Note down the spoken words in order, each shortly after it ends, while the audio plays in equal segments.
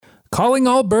Calling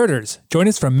all birders. Join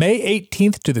us from May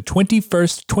 18th to the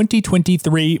 21st,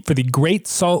 2023 for the Great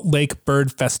Salt Lake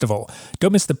Bird Festival.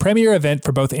 Don't miss the premier event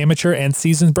for both amateur and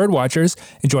seasoned birdwatchers.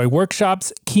 Enjoy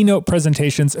workshops, keynote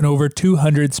presentations, and over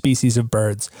 200 species of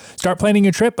birds. Start planning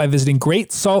your trip by visiting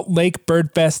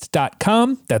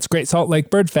GreatSaltLakeBirdFest.com. That's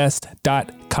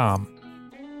GreatSaltLakeBirdFest.com.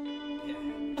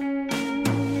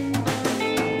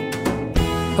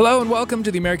 Hello and welcome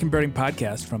to the American Birding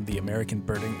Podcast from the American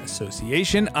Birding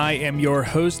Association. I am your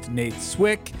host, Nate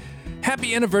Swick.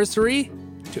 Happy anniversary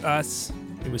to us.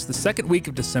 It was the second week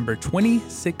of December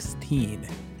 2016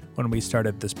 when we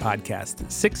started this podcast.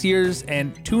 6 years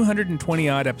and 220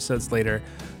 odd episodes later,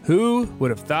 who would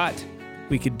have thought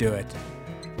we could do it?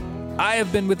 I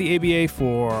have been with the ABA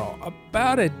for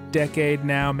about a decade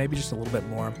now, maybe just a little bit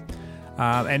more.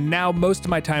 And now most of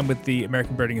my time with the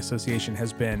American Birding Association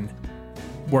has been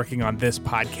working on this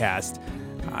podcast.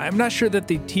 I'm not sure that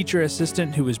the teacher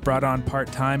assistant who was brought on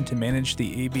part-time to manage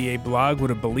the ABA blog would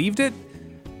have believed it.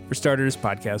 For starters,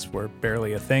 podcasts were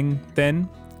barely a thing then.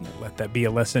 Let that be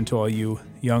a lesson to all you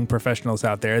young professionals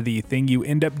out there. The thing you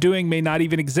end up doing may not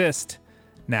even exist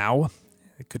now.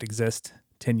 It could exist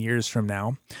 10 years from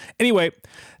now. Anyway,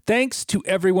 thanks to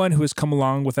everyone who has come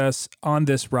along with us on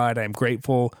this ride. I'm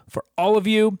grateful for all of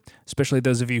you, especially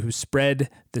those of you who spread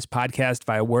this podcast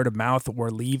via word of mouth or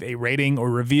leave a rating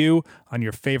or review on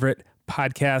your favorite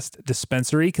podcast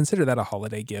dispensary. Consider that a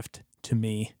holiday gift to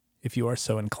me, if you are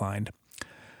so inclined.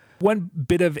 One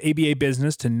bit of ABA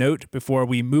business to note before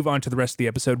we move on to the rest of the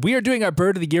episode. We are doing our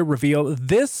Bird of the Year reveal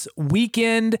this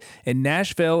weekend in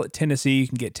Nashville, Tennessee. You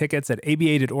can get tickets at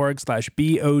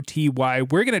aba.org/BOTY.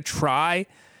 We're going to try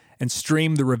and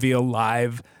stream the reveal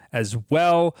live as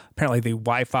well. Apparently the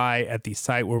Wi-Fi at the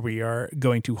site where we are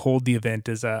going to hold the event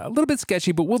is a little bit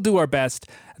sketchy, but we'll do our best.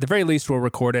 At the very least, we'll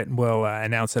record it and we'll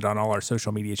announce it on all our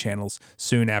social media channels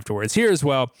soon afterwards here as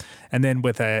well. And then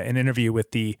with an interview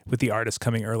with the artist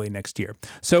coming early next year.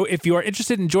 So if you are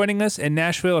interested in joining us in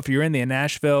Nashville, if you're in the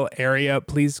Nashville area,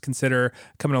 please consider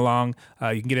coming along.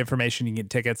 You can get information, you can get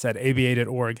tickets at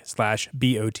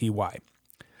aba.org/BOTY.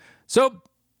 So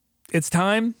it's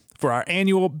time for our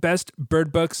annual Best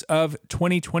Bird Books of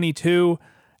 2022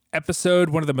 episode,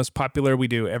 one of the most popular we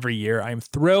do every year. I'm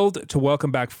thrilled to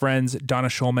welcome back friends Donna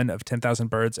Schulman of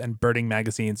 10,000 Birds and Birding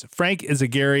Magazine's Frank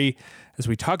Izagiri as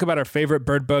we talk about our favorite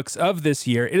bird books of this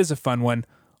year. It is a fun one,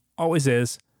 always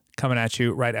is, coming at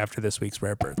you right after this week's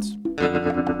Rare Birds.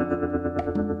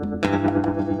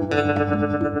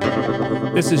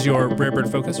 This is your Rare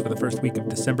Bird Focus for the first week of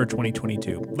December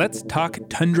 2022. Let's talk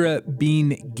tundra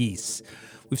bean geese.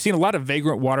 We've seen a lot of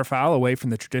vagrant waterfowl away from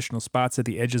the traditional spots at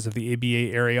the edges of the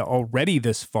ABA area already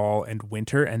this fall and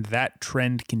winter, and that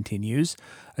trend continues.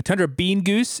 A tundra bean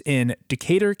goose in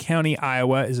Decatur County,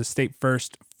 Iowa is a state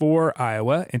first for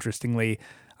Iowa. Interestingly,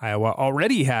 Iowa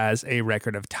already has a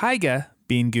record of taiga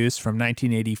bean goose from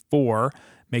 1984,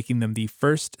 making them the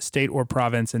first state or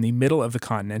province in the middle of the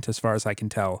continent, as far as I can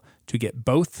tell, to get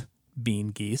both bean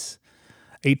geese.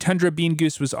 A tundra bean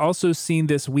goose was also seen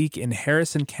this week in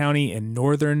Harrison County in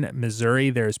northern Missouri.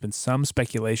 There has been some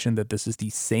speculation that this is the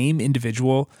same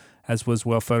individual as was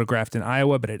well photographed in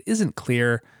Iowa, but it isn't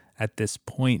clear at this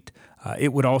point.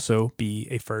 It would also be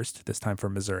a first, this time for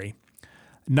Missouri.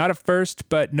 Not a first,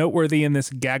 but noteworthy in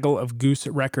this gaggle of goose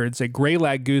records, a gray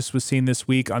lag goose was seen this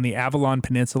week on the Avalon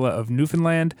Peninsula of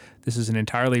Newfoundland. This is an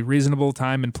entirely reasonable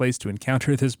time and place to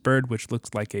encounter this bird, which looks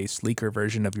like a sleeker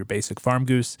version of your basic farm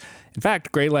goose. In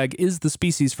fact, gray lag is the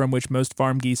species from which most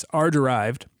farm geese are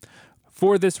derived.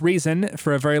 For this reason,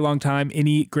 for a very long time,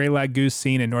 any gray lag goose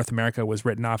seen in North America was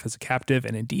written off as a captive,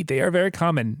 and indeed they are very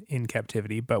common in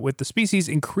captivity. But with the species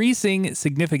increasing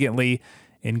significantly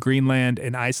in Greenland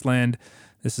and Iceland,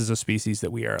 this is a species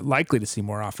that we are likely to see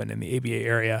more often in the ABA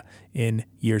area in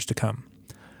years to come.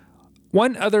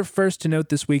 One other first to note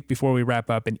this week before we wrap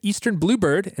up, an eastern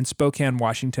bluebird in Spokane,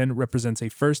 Washington represents a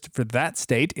first for that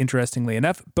state. Interestingly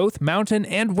enough, both mountain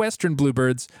and western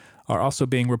bluebirds are also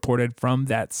being reported from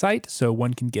that site, so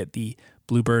one can get the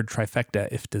bluebird trifecta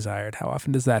if desired. How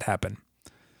often does that happen?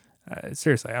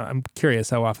 Seriously, I'm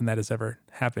curious how often that has ever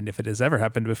happened, if it has ever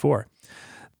happened before.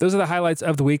 Those are the highlights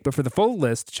of the week, but for the full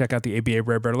list, check out the ABA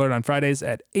Rare Bird Alert on Fridays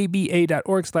at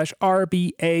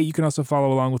aba.org/RBA. You can also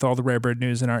follow along with all the Rare Bird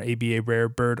news in our ABA Rare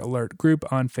Bird Alert group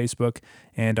on Facebook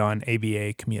and on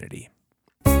ABA Community.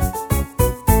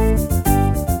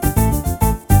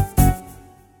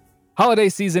 Holiday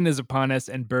season is upon us,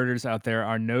 and birders out there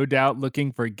are no doubt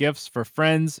looking for gifts for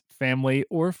friends, family,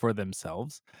 or for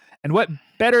themselves. And what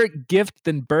better gift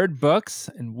than bird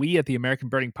books? And we at the American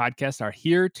Birding Podcast are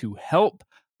here to help.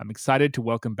 I'm excited to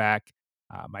welcome back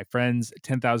my friends,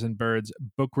 10,000 Birds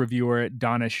book reviewer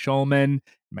Donna Schulman,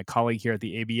 my colleague here at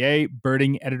the ABA,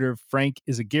 birding editor Frank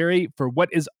Izagiri, for what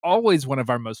is always one of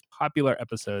our most popular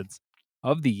episodes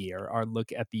of the year, our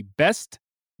look at the best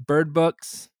bird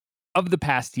books of the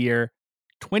past year,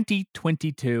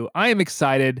 2022. I am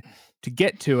excited to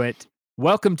get to it.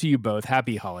 Welcome to you both.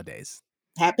 Happy holidays.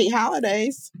 Happy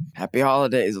holidays. Happy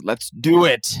holidays. Let's do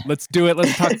it. Let's do it.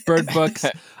 Let's talk bird books.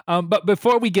 But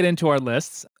before we get into our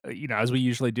lists, as we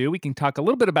usually do, we can talk a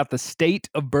little bit about the state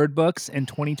of bird books in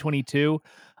 2022.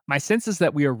 My sense is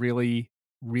that we are really,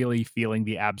 really feeling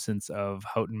the absence of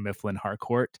Houghton Mifflin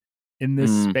Harcourt in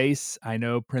this space. I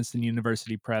know Princeton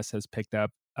University Press has picked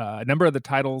up a number of the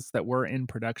titles that were in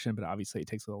production, but obviously it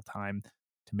takes a little time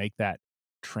to make that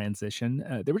transition.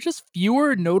 There were just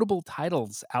fewer notable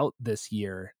titles out this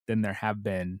year than there have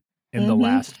been in the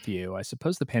last few. I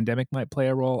suppose the pandemic might play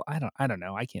a role. I don't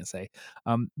know. I can't say.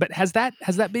 But has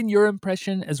that been your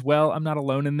impression as well? I'm not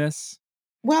alone in this.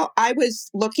 Well, I was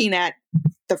looking at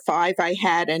the 5 I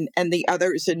had and the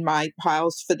others in my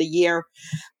piles for the year.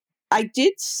 I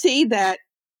did see that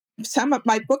some of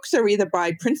my books are either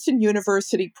by Princeton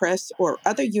University Press or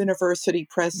other university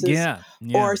presses,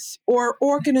 or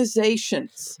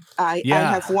organizations. I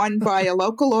have one by a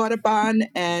local Audubon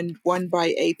and one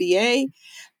by ABA.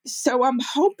 So I'm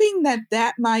hoping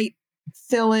that might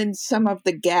fill in some of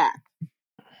the gap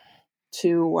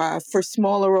for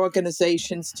smaller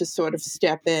organizations to sort of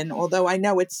step in. Although I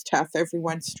know it's tough;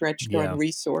 everyone's stretched on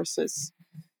resources.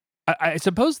 I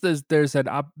suppose there's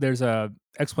a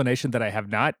explanation that I have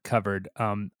not covered.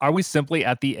 Are we simply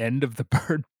at the end of the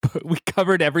bird book? We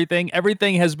covered everything.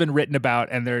 Everything has been written about,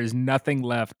 and there is nothing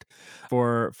left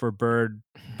for bird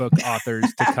book authors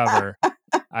to cover.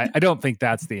 I don't think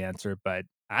that's the answer, but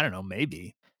I don't know.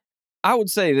 Maybe. I would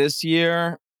say this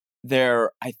year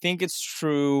I think it's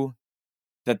true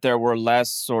that there were less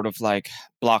sort of like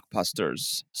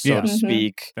blockbusters, so to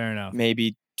speak. Fair enough.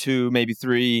 Maybe 2, maybe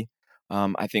 3.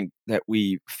 I think that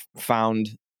we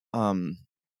found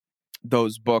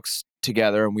those books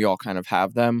together and we all kind of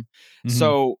have them.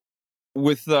 So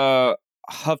with the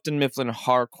Houghton Mifflin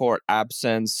Harcourt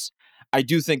absence, I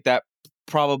do think that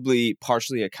probably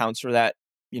partially accounts for that.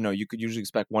 You could usually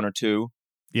expect 1 or 2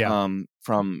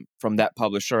 from that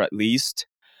publisher at least.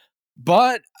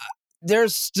 But there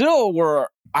still were,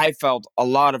 I felt, a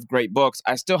lot of great books.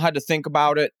 I still had to think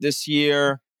about it this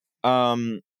year.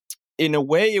 In a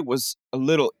way, it was a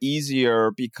little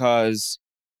easier because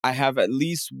I have at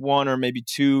least 1 or maybe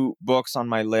 2 books on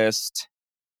my list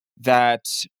that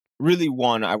really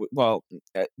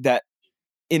that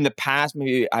in the past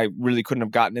maybe I really couldn't have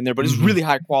gotten in there, but it's really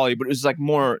high quality, but it was like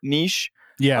more niche.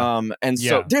 So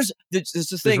there's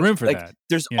this thing, room for like that.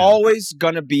 There's always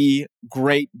gonna be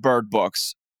great bird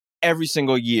books every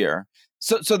single year.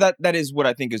 So that is what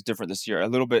I think is different this year. A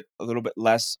little bit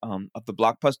less of the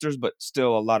blockbusters, but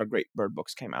still a lot of great bird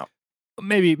books came out.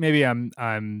 Maybe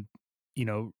I'm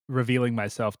revealing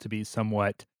myself to be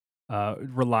somewhat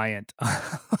reliant on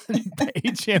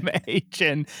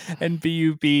HMH and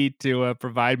BUP to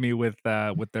provide me with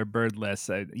their bird lists.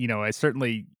 I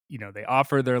certainly they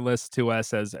offer their lists to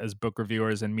us as book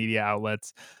reviewers and media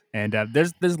outlets, and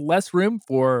there's less room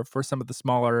for some of the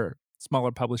smaller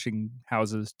publishing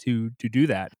houses to do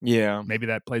that. Yeah. Maybe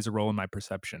that plays a role in my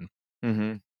perception.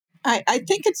 I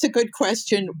think it's a good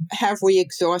question. Have we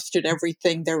exhausted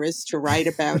everything there is to write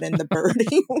about in the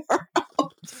birding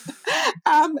world?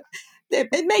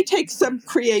 It may take some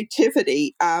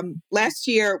creativity. Last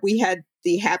year we had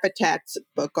the Habitats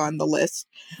book on the list.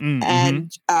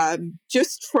 And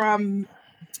just from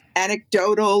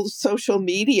anecdotal social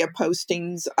media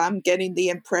postings, I'm getting the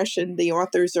impression the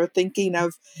authors are thinking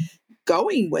of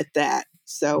going with that.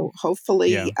 So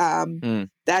hopefully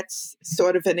that's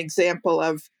sort of an example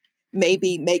of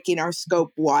maybe making our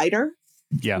scope wider,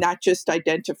 not just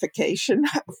identification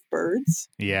of birds.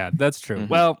 Yeah, that's true.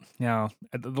 Well,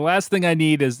 the last thing I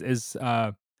need is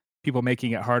people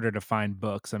making it harder to find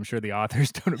books. I'm sure the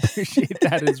authors don't appreciate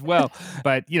that as well.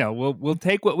 But we'll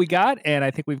take what we got, and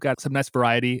I think we've got some nice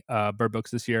variety bird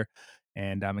books this year,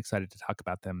 and I'm excited to talk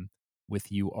about them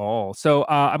with you all. So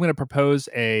I'm going to propose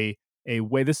a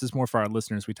way. This is more for our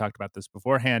listeners. We talked about this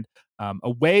beforehand.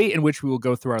 A way in which we will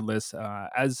go through our list.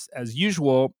 As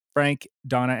usual, Frank,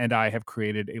 Donna, and I have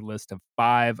created a list of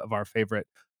 5 of our favorite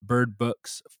bird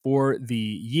books for the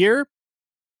year.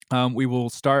 We will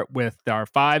start with our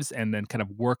 5s and then kind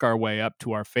of work our way up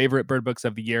to our favorite bird books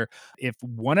of the year. If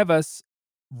one of us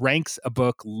ranks a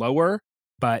book lower,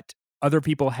 but other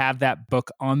people have that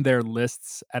book on their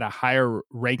lists at a higher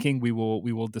ranking, we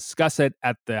will discuss it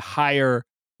at the higher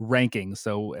ranking.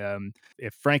 So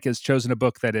if Frank has chosen a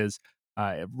book that is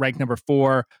rank number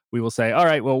 4, we will say, all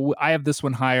right, well, I have this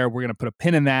one higher. We're going to put a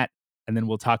pin in that, and then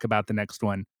we'll talk about the next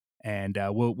one, and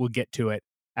we'll get to it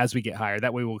as we get higher.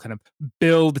 That way, we'll kind of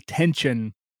build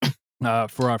tension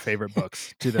for our favorite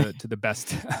books to the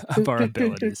best of our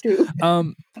abilities.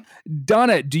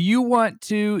 Donna, do you want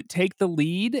to take the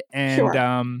lead and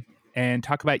Sure. And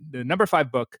talk about the number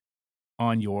 5 book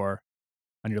on your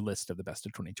list of the best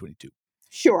of 2022?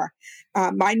 Sure.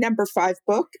 My number 5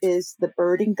 book is The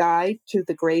Birding Guide to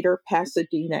the Greater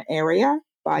Pasadena Area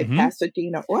by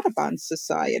Pasadena Audubon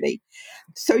Society.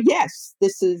 So yes,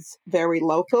 this is very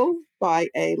local by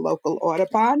a local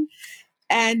Audubon.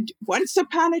 And once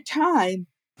upon a time,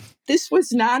 this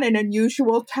was not an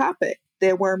unusual topic.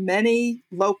 There were many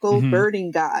local birding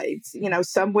guides.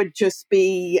 Some would just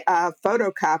be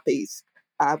photocopies.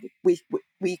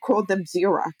 We called them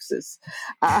Xeroxes.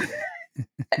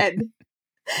 And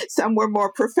some were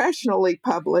more professionally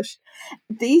published.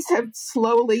 These have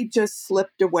slowly just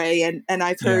slipped away. And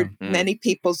I've heard many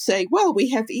people say, well, we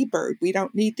have eBird. We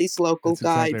don't need these local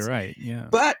guides. Exactly right. Yeah.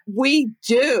 But we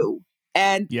do.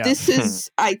 And this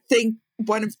is, I think,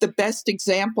 one of the best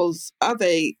examples of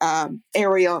a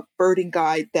area birding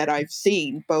guide that I've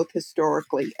seen, both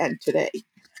historically and today.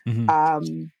 Cool.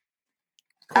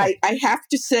 I have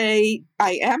to say,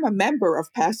 I am a member of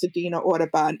Pasadena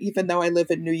Audubon, even though I live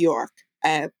in New York,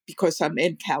 because I'm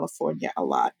in California a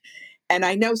lot. And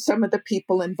I know some of the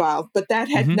people involved, but that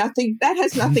had nothing. That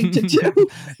has nothing to do.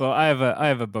 Well, I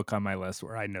have a book on my list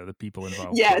where I know the people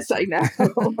involved. Yes, I know.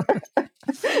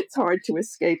 It's hard to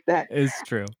escape that. It's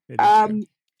true. It is true.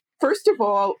 First of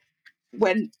all,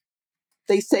 when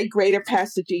they say Greater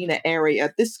Pasadena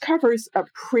area, this covers a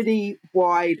pretty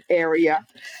wide area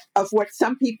of what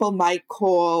some people might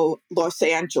call Los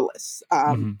Angeles,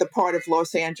 the part of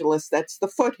Los Angeles that's the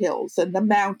foothills and the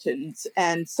mountains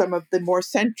and some of the more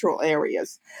central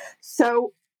areas.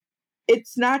 So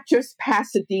it's not just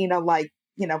Pasadena like,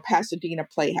 Pasadena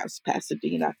Playhouse,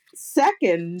 Pasadena.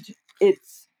 Second,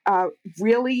 it's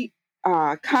really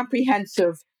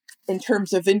comprehensive in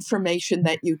terms of information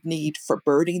that you'd need for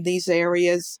birding these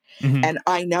areas. And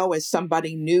I know, as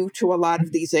somebody new to a lot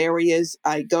of these areas,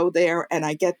 I go there and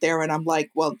I get there and I'm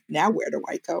like, well, now where do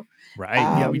I go? Right.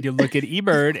 Yeah. You look at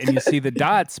eBird and you see the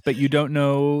dots, but you don't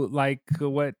know what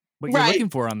you're looking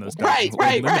for on those dots.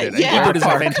 Right. Yeah. eBird is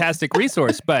a fantastic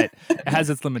resource, but it has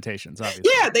its limitations,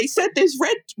 obviously. Yeah, they said there's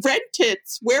red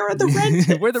tits. Where are the red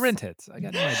tits? Where are the red tits? I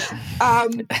got no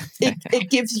idea.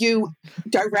 It gives you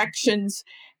directions,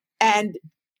 and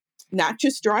not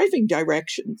just driving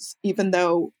directions, even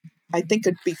though I think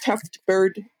it'd be tough to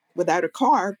bird without a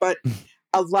car, but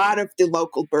a lot of the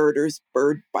local birders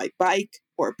bird by bike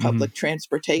or public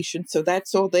transportation. So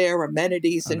that's all there,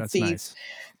 amenities and fees. Nice.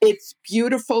 It's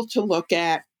beautiful to look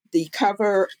at. The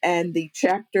cover and the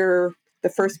chapter, the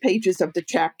first pages of the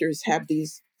chapters have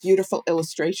these beautiful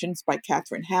illustrations by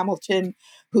Catherine Hamilton,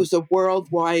 who's a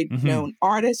worldwide known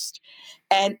artist.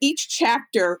 And each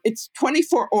chapter, it's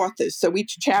 24 authors, so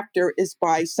each chapter is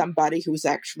by somebody who's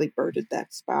actually birded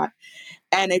that spot.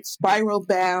 And it's spiral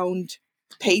bound,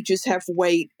 pages have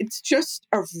weight. It's just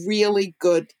a really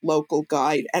good local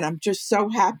guide. And I'm just so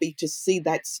happy to see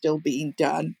that still being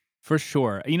done. For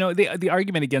sure. The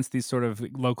argument against these sort of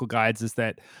local guides is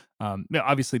that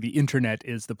obviously the internet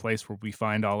is the place where we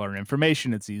find all our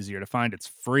information. It's easier to find. It's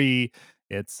free.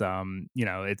 It's,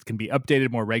 it can be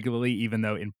updated more regularly, even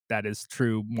though that is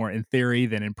true more in theory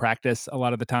than in practice a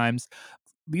lot of the times.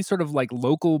 These sort of like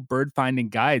local bird finding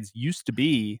guides used to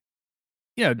be,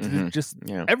 just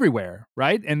everywhere,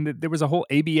 right? And there was a whole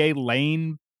ABA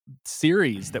lane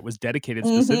series that was dedicated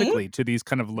specifically to these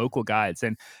kind of local guides,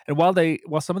 and while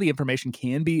some of the information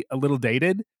can be a little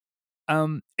dated,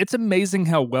 it's amazing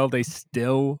how well they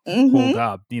still hold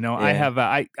up.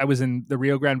 I was in the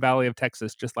Rio Grande Valley of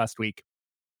Texas just last week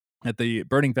at the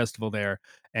birding festival there,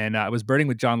 and I was birding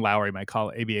with John Lowry, my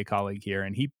ABA colleague here,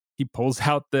 and he pulls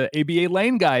out the ABA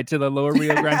lane guide to the lower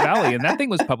Rio Grande Valley, and that thing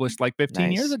was published like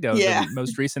 15 years ago, the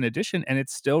most recent edition, and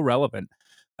it's still relevant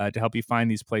to help you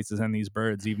find these places and these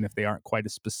birds, even if they aren't quite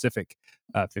as specific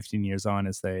 15 years on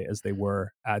as they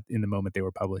were in the moment they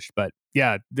were published. But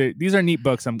yeah, these are neat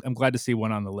books. I'm glad to see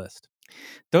one on the list.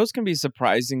 Those can be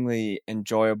surprisingly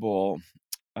enjoyable.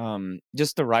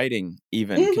 Just the writing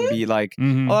even can be like a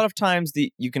lot of times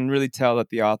you can really tell that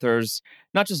the authors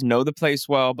not just know the place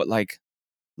well, but like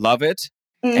love it,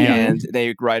 and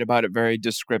they write about it very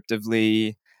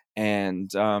descriptively. And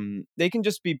they can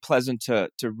just be pleasant to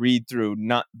read through,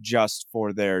 not just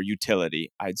for their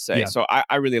utility, I'd say. Yeah. So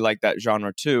I really like that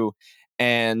genre too.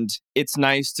 And it's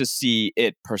nice to see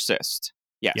it persist.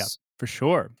 Yes. Yeah, for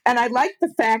sure. And I like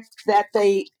the fact that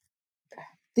they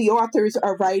the authors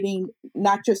are writing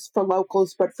not just for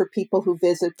locals, but for people who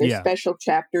visit. There's special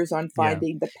chapters on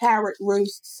finding the parrot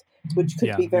roosts, which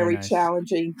could be very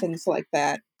challenging, things like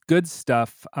that. Good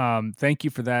stuff. Thank you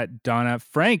for that, Donna.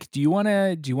 Frank, do you want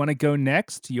to go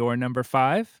next? Your number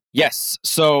 5? Yes.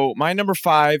 So my number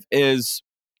 5 is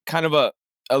kind of a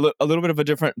little bit of a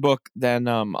different book than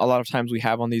a lot of times we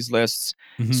have on these lists.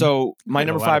 Mm-hmm. So my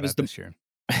number 5 is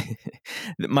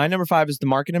my number 5 is The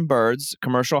Market in Birds: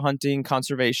 Commercial Hunting,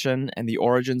 Conservation, and the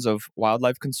Origins of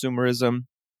Wildlife Consumerism,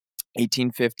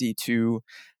 1850 to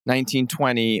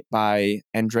 1920, by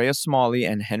Andrea Smalley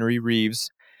and Henry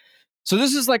Reeves. So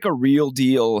this is like a real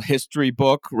deal history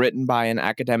book written by an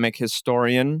academic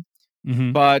historian,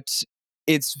 but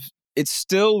it's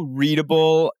still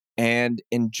readable and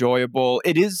enjoyable.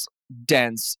 It is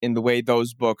dense in the way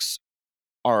those books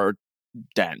are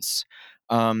dense.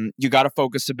 You got to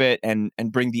focus a bit and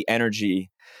bring the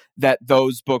energy that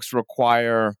those books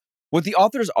require. What the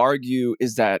authors argue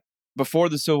is that before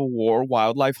the Civil War,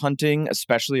 wildlife hunting,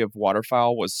 especially of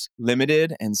waterfowl, was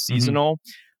limited and seasonal.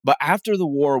 But after the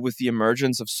war, with the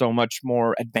emergence of so much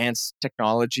more advanced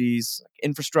technologies, like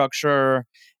infrastructure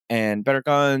and better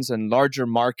guns and larger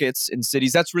markets in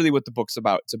cities, that's really what the book's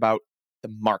about. It's about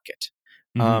the market.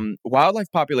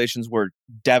 Wildlife populations were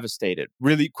devastated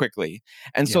really quickly.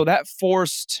 And so that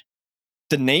forced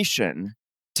the nation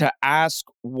to ask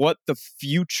what the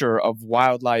future of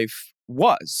wildlife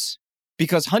was,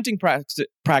 because hunting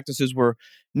practices were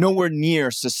nowhere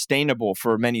near sustainable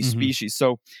for many species.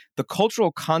 So the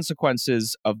cultural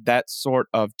consequences of that sort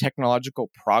of technological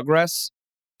progress,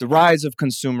 the rise of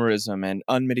consumerism and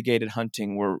unmitigated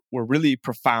hunting, were really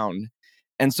profound.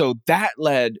 And so that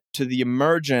led to the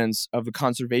emergence of the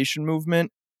conservation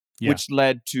movement, which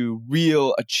led to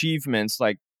real achievements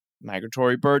like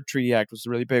Migratory Bird Treaty Act was a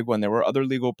really big one. There were other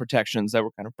legal protections that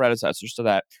were kind of predecessors to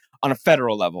that on a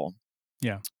federal level.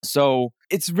 Yeah. So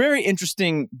it's a very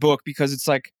interesting book because it's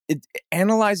like it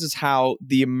analyzes how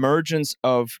the emergence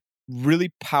of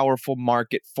really powerful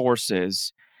market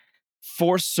forces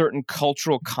force certain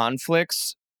cultural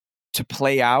conflicts to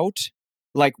play out,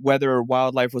 like whether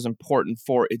wildlife was important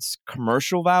for its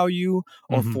commercial value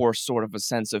or for sort of a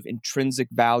sense of intrinsic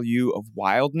value of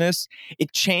wildness.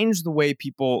 It changed the way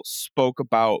people spoke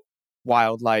about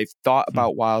wildlife, thought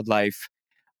about wildlife,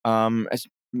 as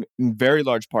in very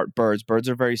large part birds. Birds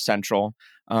are very central.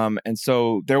 And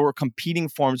so there were competing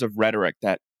forms of rhetoric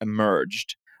that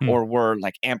emerged or were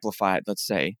like amplified, let's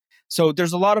say. So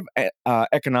there's a lot of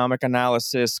economic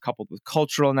analysis coupled with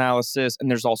cultural analysis,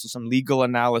 and there's also some legal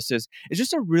analysis. It's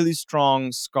just a really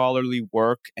strong scholarly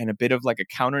work and a bit of like a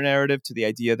counter narrative to the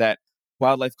idea that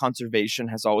wildlife conservation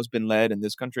has always been led, in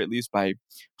this country at least, by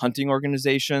hunting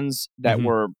organizations that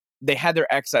they had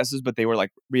their excesses, but they were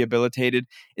like rehabilitated.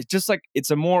 It's just like,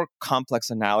 it's a more complex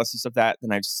analysis of that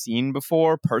than I've seen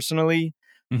before personally.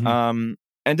 And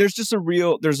there's just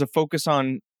there's a focus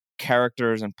on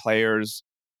characters and players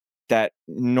that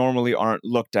normally aren't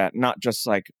looked at, not just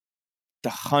like the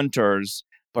hunters,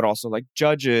 but also like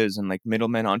judges and like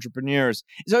middlemen entrepreneurs.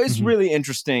 So it's really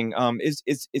interesting.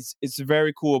 It's a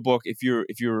very cool book if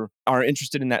you are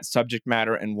interested in that subject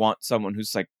matter and want someone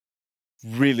who's like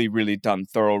really, really done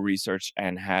thorough research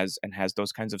and has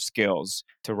those kinds of skills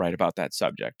to write about that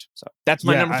subject. So that's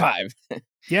my number 5.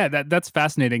 That's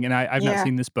fascinating. And I've not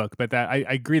seen this book, but that I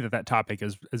agree that topic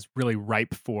is really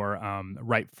ripe for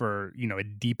a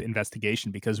deep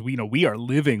investigation, because we are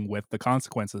living with the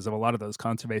consequences of a lot of those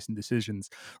conservation decisions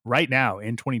right now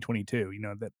in 2022.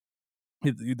 That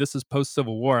this is post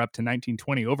Civil War up to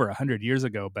 1920, over 100 years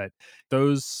ago, but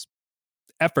those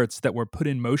efforts that were put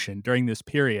in motion during this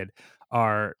period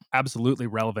are absolutely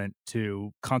relevant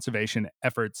to conservation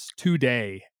efforts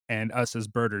today, and us as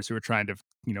birders who are trying to,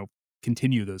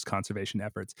 continue those conservation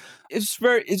efforts.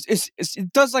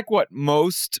 It does like what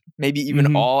most, maybe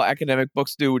even all academic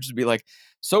books do, which is be like,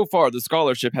 so far the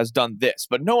scholarship has done this,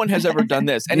 but no one has ever done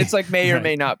this. And it's like may or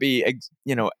may not be,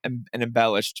 an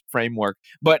embellished framework.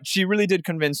 But she really did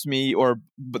convince me, or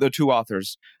the two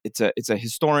authors, it's a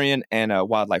historian and a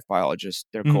wildlife biologist,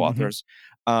 they're co-authors.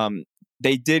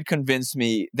 They did convince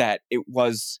me that it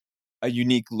was a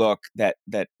unique look that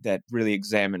really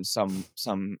examined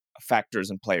some factors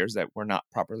and players that were not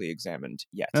properly examined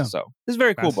yet. So it's a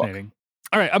very cool book.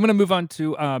 All right, I'm going to move on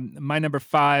to my number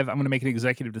 5. I'm going to make an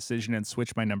executive decision and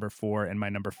switch my number 4 and my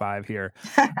number 5 here.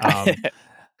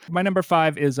 My number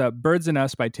 5 is Birds and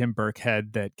Us by Tim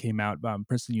Burkhead, that came out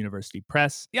Princeton University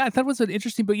Press. Yeah, I thought it was an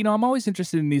interesting book. I'm always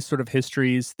interested in these sort of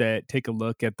histories that take a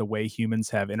look at the way humans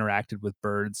have interacted with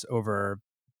birds over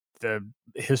the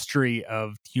history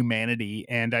of humanity.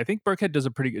 And I think Burkhead does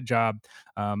a pretty good job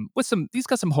with some. He's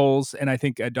got some holes, and I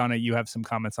think Donna, you have some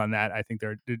comments on that. I think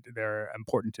they're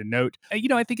important to note.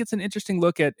 I think it's an interesting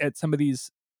look at some of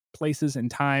these places and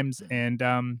times, and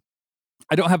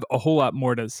I don't have a whole lot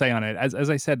more to say on it. As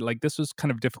I said, like, this was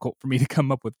kind of difficult for me to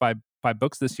come up with five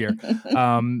books this year.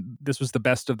 This was the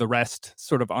best of the rest,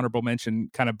 sort of honorable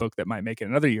mention kind of book that might make it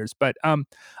in other years. But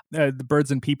the Birds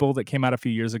and People that came out a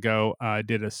few years ago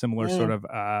did a similar sort of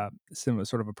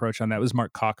approach on that. It was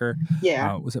Mark Cocker.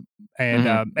 Yeah. Was it?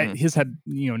 And his had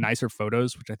nicer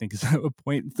photos, which I think is a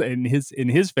point in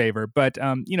his favor. But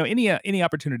any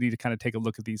opportunity to kind of take a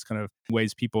look at these kind of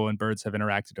ways people and birds have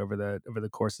interacted over the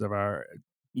course of our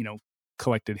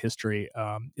collected history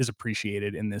is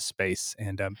appreciated in this space,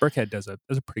 and Burkhead does a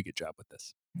pretty good job with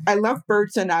this. I love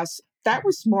Birds and Us. That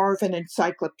was more of an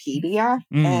encyclopedia,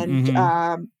 and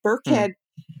Burkhead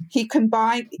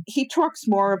he talks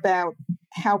more about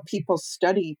how people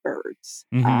study birds,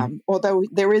 although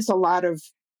there is a lot of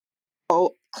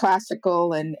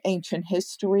classical and ancient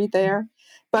history there,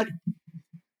 but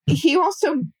he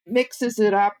also mixes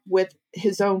it up with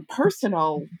his own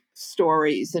personal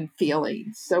stories and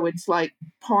feelings. So it's like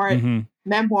part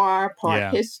memoir,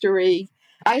 part history.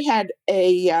 I had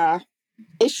a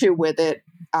issue with it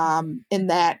in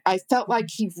that I felt like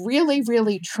he really,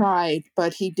 really tried,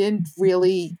 but he didn't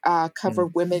really cover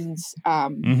women's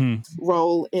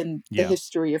role in the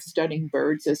history of studying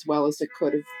birds as well as it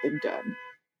could have been done.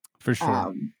 For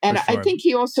sure. I think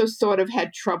he also sort of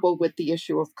had trouble with the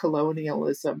issue of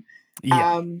colonialism.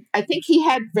 Yeah. I think he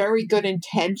had very good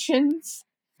intentions,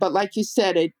 but like you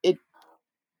said, it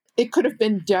could have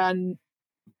been done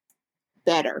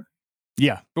better.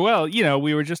 Yeah. Well,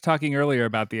 we were just talking earlier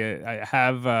about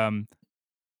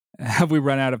have we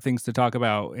run out of things to talk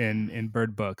about in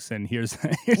bird books? And here's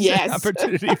an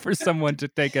opportunity for someone to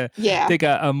take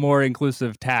a more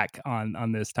inclusive tack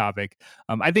on this topic.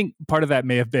 I think part of that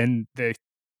may have been the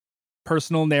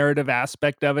personal narrative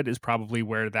aspect of it is probably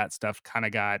where that stuff kind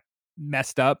of got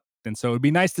messed up. And so it'd be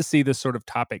nice to see this sort of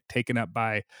topic taken up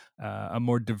by a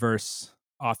more diverse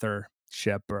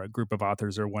authorship or a group of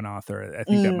authors or one author. I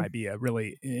think that might be a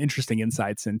really interesting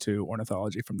insights into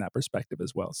ornithology from that perspective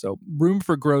as well. So room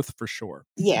for growth for sure.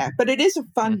 Yeah, but it is a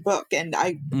fun book, and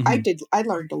I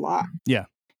learned a lot. Yeah.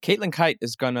 Caitlin Kite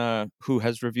who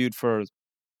has reviewed for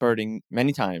Birding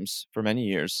many times for many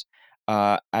years,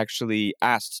 actually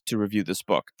asked to review this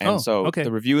book. And the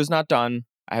review is not done.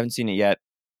 I haven't seen it yet.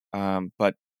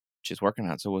 But she's working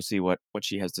on it, so we'll see what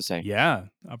she has to say. Yeah,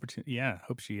 opportunity. Yeah,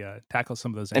 hope she tackles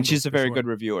some of those. And she's a very good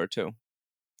reviewer too.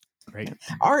 Great.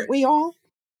 Aren't we all?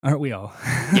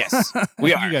 Yes,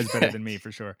 we are. You guys better than me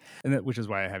for sure, and which is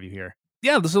why I have you here.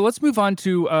 Yeah. So let's move on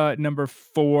to number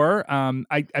 4.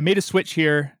 I made a switch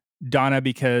here, Donna,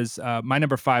 because my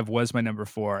number 5 was my number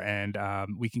 4, and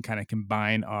we can kind of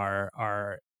combine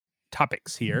our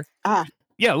topics here.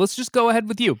 Yeah, let's just go ahead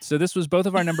with you. So this was both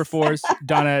of our number 4s.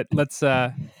 Donna, let's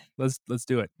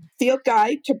do it. Field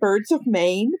Guide to Birds of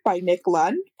Maine by Nick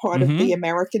Lund, part of the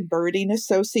American Birding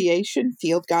Association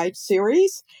Field Guide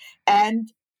series.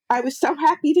 And I was so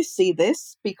happy to see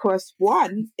this because,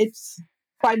 one, it's,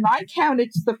 by my count,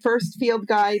 it's the first field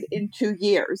guide in 2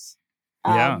 years.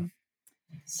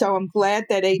 So I'm glad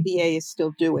that ABA is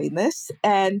still doing this.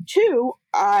 And 2,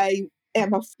 I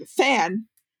am a fan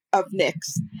of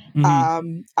Nick's.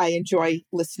 I enjoy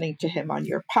listening to him on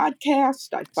your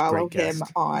podcast. I follow him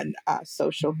on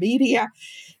social media.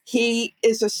 He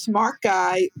is a smart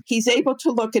guy. He's able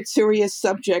to look at serious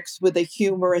subjects with a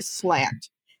humorous slant,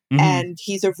 and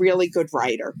he's a really good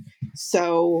writer.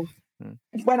 So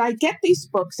when I get these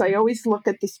books, I always look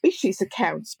at the species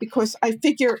accounts because I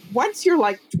figure once you're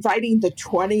like writing the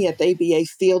 20th ABA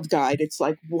field guide, it's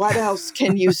like, what else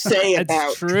can you say about?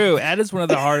 That's true. That is one of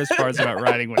the hardest parts about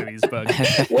writing one of these books.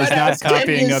 Is not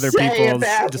copying other people's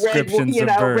descriptions of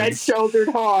birds. Red-shouldered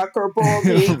hawk or bald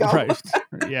eagle. Right.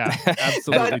 Yeah,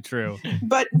 absolutely true.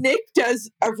 But Nick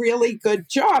does a really good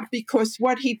job because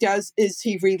what he does is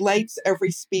he relates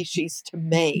every species to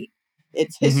Maine.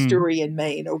 Its history in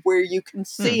Maine, or where you can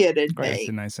see it in Maine. It's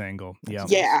a nice angle. Yeah.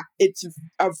 Yeah. It's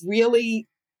a really,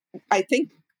 I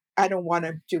don't want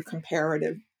to do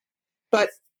comparative, but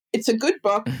it's a good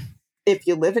book if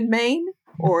you live in Maine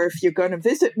or if you're going to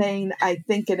visit Maine. I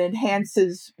think it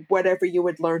enhances whatever you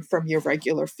would learn from your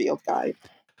regular field guide.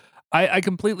 I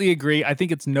completely agree. I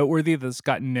think it's noteworthy that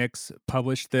Scott and Nix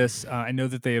published this. I know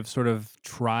that they have sort of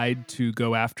tried to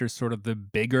go after sort of the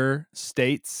bigger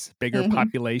states, bigger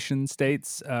population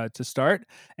states to start.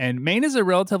 And Maine is a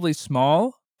relatively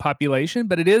small population,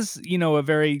 but it is, a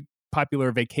very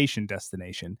popular vacation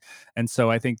destination. And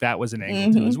so I think that was an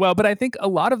angle too as well. But I think a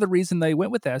lot of the reason they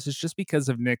went with that is just because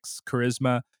of Nick's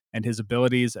charisma and his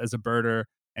abilities as a birder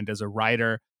and as a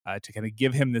writer, to kind of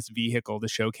give him this vehicle to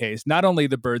showcase not only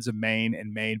the birds of Maine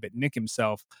and Maine, but Nick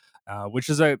himself, which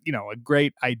is a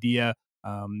great idea.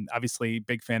 Obviously,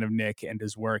 big fan of Nick and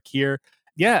his work here.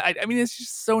 Yeah, I mean, it's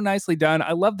just so nicely done.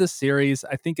 I love this series.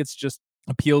 I think it's just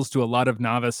appeals to a lot of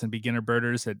novice and beginner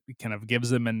birders. It kind of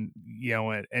gives them an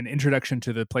introduction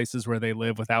to the places where they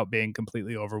live without being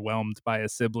completely overwhelmed by a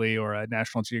Sibley or a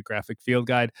National Geographic field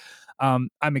guide. I'm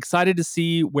excited to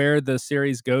see where the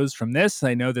series goes from this.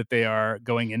 I know that they are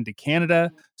going into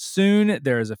Canada soon.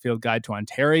 There is a field guide to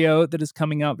Ontario that is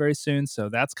coming out very soon, so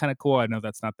that's kind of cool. I know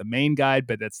that's not the main guide,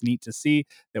 but it's neat to see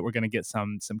that we're going to get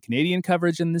some Canadian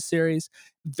coverage in this series.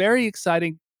 Very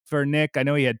exciting for Nick. I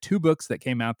know he had 2 books that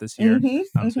came out this year,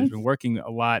 so he's been working a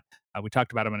lot. We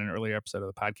talked about him in an earlier episode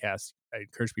of the podcast. I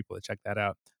encourage people to check that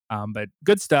out. But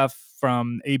good stuff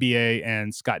from ABA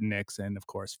and Scott Nix, and of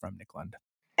course from Nick Lund.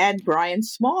 And Brian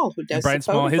Small, who does Brian the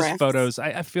Small, photographs. his photos.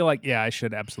 I feel like, I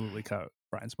should absolutely cut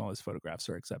Brian Small. His photographs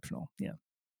are exceptional. Yeah.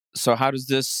 So how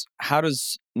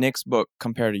does Nick's book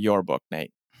compare to your book,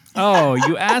 Nate? Oh,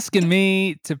 you asking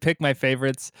me to pick my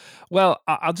favorites? Well,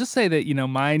 I'll just say that,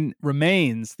 mine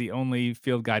remains the only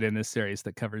field guide in this series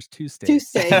that covers 2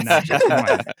 states. Not just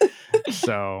one.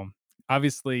 So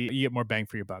obviously you get more bang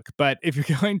for your buck. But if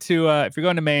you're going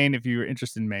to Maine, if you're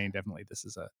interested in Maine, definitely this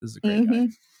is a great guide.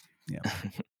 Yeah.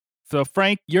 So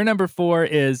Frank, your number 4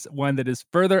 is one that is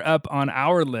further up on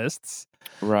our lists.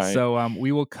 Right. So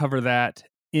we will cover that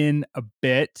in a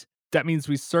bit. That means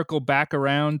we circle back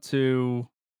around to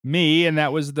me, and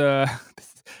that was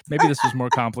maybe this was more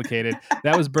complicated.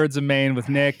 That was Birds of Maine with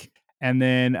Nick. And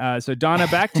then, so Donna,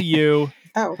 back to you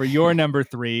for your number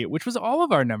 3, which was all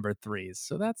of our number 3s.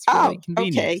 So that's really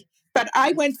convenient. Okay. But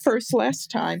I went first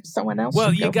last time. Someone else.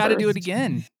 Well, you got to do it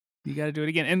again. You got to do it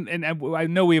again. And I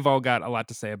know we've all got a lot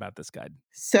to say about this guide.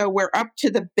 So we're up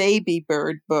to the Baby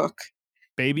Bird book.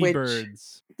 Baby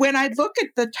birds. When I look at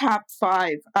the top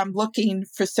 5, I'm looking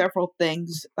for several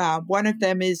things. One of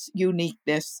them is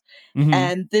uniqueness.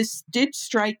 And this did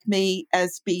strike me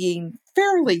as being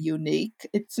fairly unique.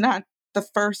 It's not the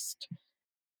first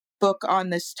book on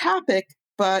this topic,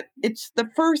 but it's the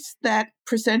first that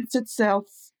presents itself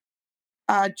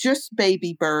just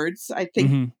baby birds. I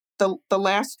think the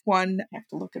last one, I have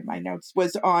to look at my notes,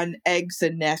 was on eggs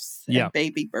and nests and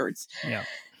baby birds. Yeah.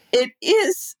 It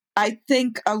is, I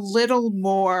think, a little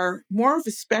more of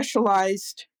a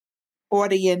specialized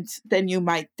audience than you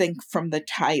might think from the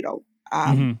title.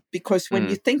 Because when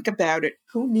you think about it,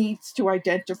 who needs to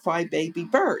identify baby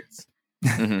birds?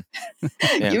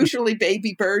 Usually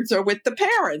baby birds are with the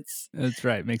parents. That's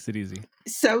right. Makes it easy.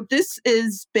 So this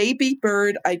is Baby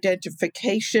Bird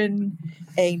Identification,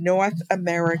 a North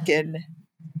American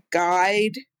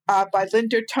guide by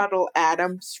Linda Tuttle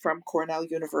Adams from Cornell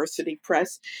University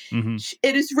Press.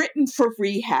 It is written for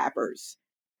rehabbers,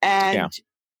 and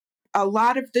a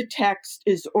lot of the text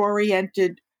is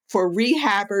oriented for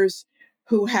rehabbers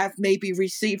who have maybe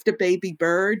received a baby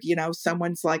bird.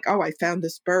 Someone's like, oh, I found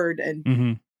this bird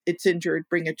and it's injured,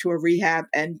 bring it to a rehab,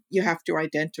 and you have to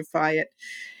identify it.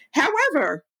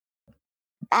 However,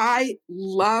 I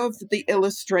love the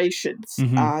illustrations.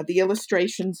 The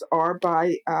illustrations are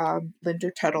by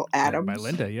Linda Tuttle Adams. By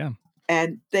Linda, yeah.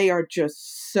 And they are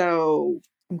just so,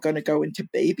 I'm going to go into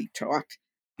baby talk.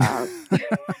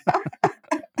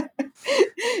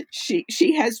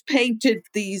 She has painted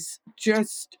these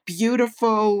just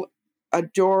beautiful,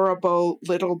 adorable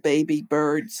little baby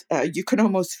birds. You can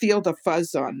almost feel the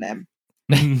fuzz on them.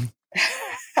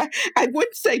 I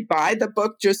wouldn't say buy the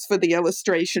book just for the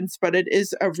illustrations, but it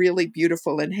is a really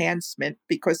beautiful enhancement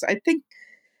because I think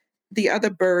the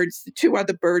two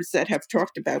other birds that have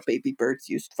talked about baby birds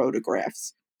used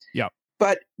photographs. Yeah.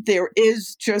 But there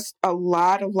is just a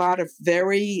lot of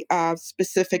very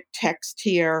specific text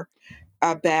here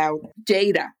about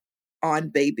data on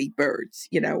baby birds,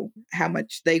 how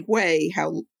much they weigh,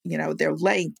 how, their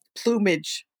length,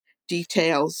 plumage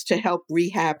details to help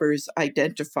rehabbers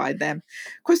identify them.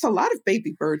 Of course, a lot of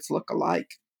baby birds look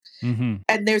alike. And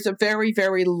there's a very,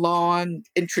 very long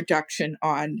introduction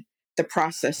on the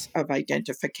process of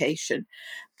identification.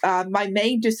 My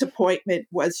main disappointment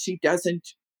was she doesn't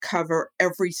cover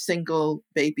every single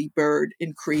baby bird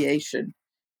in creation.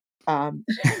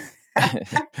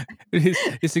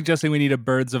 He's suggesting we need a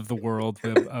Birds of the World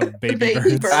of baby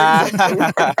birds. Birds.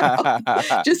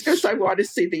 Just because I want to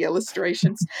see the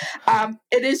illustrations.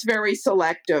 It is very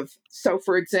selective. So,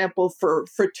 for example, for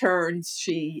terns,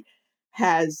 she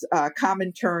has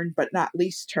common tern, but not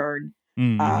least tern.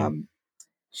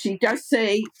 she does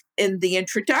say in the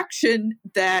introduction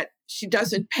that she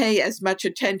doesn't pay as much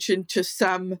attention to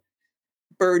some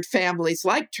bird families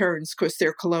like terns because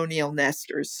they're colonial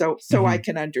nesters. So I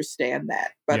can understand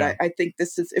that. But I think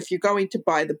this is, if you're going to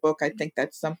buy the book, I think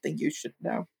that's something you should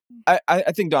know.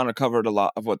 I think Donna covered a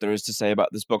lot of what there is to say about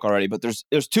this book already, but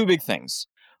there's two big things.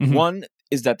 One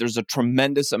is that there's a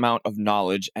tremendous amount of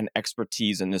knowledge and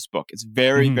expertise in this book. It's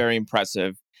very, very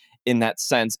impressive in that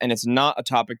sense, and it's not a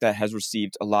topic that has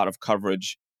received a lot of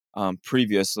coverage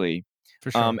previously.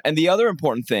 For sure. And the other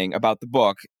important thing about the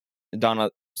book, Donna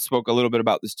spoke a little bit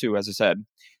about this too, as I said,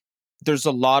 there's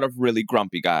a lot of really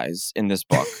grumpy guys in this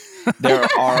book. There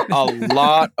are a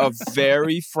lot of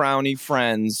very frowny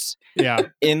friends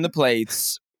in the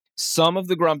plates. Some of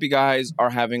the grumpy guys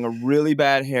are having a really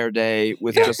bad hair day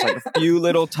with just like a few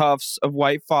little tufts of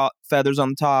white feathers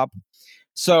on top.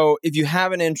 So if you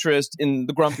have an interest in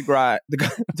the grumpy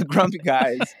the grumpy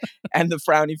guys and the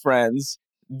frowny friends,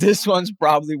 this one's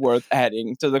probably worth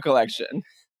adding to the collection.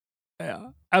 Yeah,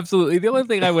 absolutely. The only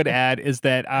thing I would add is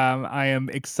that I am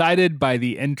excited by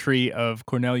the entry of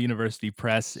Cornell University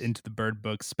Press into the bird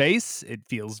book space. It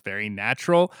feels very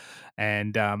natural.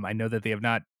 And I know that they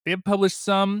have published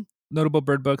some notable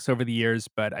bird books over the years,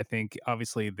 but I think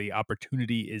obviously the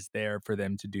opportunity is there for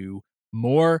them to do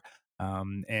more.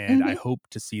 And I hope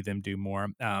to see them do more.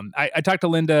 I talked to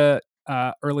Linda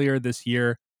earlier this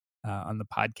year on the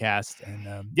podcast,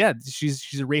 and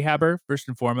she's a rehabber first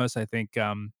and foremost. I think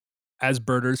as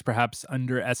birders perhaps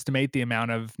underestimate the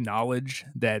amount of knowledge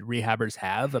that rehabbers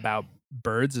have about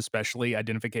birds, especially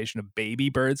identification of baby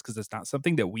birds, because it's not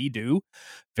something that we do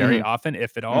very often,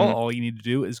 if at all. All you need to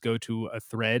do is go to a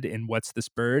thread in What's This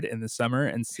Bird in the summer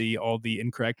and see all the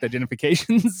incorrect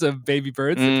identifications of baby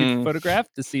birds that people photograph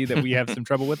to see that we have some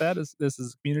trouble with that as a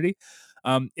community.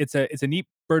 It's a neat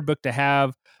bird book to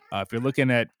have. If you're looking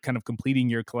at kind of completing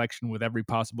your collection with every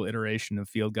possible iteration of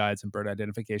field guides and bird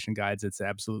identification guides, it's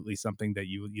absolutely something that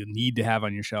you need to have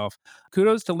on your shelf.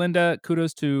 Kudos to Linda.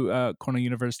 Kudos to Cornell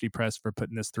University Press for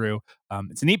putting this through.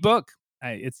 It's a neat book.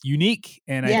 It's unique,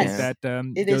 and I think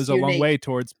that goes a long way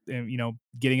towards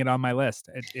getting it on my list.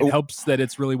 It helps that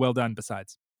it's really well done.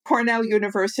 Besides, Cornell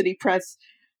University Press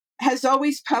has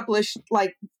always published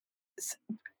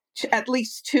at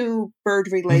least 2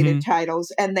 bird-related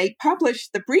titles, and they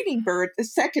published the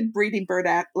second breeding bird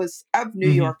atlas of New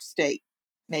York State.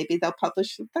 Maybe they'll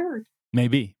publish the third.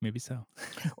 Maybe so.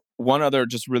 One other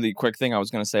just really quick thing I was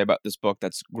going to say about this book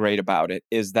that's great about it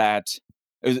is that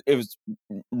it was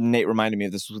Nate reminded me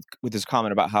of this with his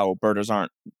comment about how birders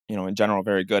aren't, in general,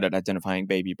 very good at identifying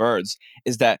baby birds,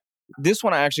 is that this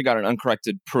one I actually got an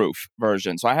uncorrected proof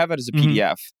version. So I have it as a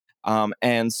PDF.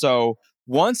 And so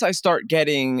once I start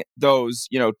getting those,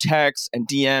 texts and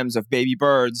DMs of baby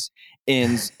birds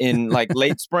in like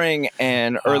late spring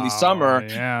and early summer,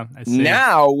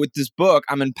 now with this book,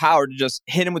 I'm empowered to just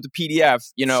hit him with the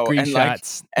PDF,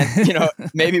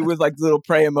 and maybe with like the little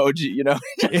prey emoji,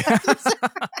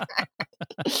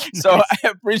 So I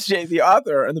appreciate the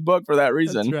author and the book for that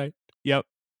reason. That's right. Yep.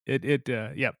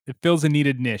 It fills a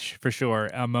needed niche for sure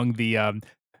among the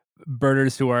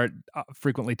birders who are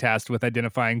frequently tasked with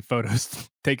identifying photos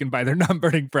taken by their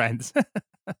non-birding friends.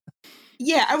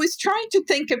 Yeah, I was trying to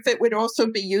think if it would also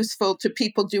be useful to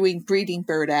people doing breeding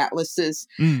bird atlases.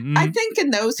 I think in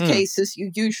those cases,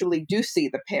 you usually do see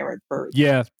the parent bird.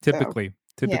 Yeah, typically.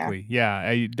 Yeah,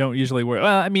 I don't usually worry.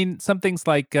 Well, I mean, some things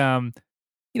like,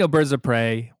 birds of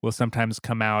prey will sometimes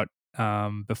come out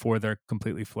before they're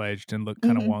completely fledged and look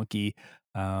kind of wonky.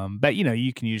 But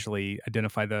you can usually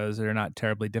identify those. They're not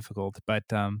terribly difficult, but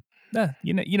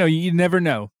you never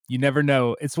know. You never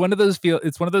know. It's one of those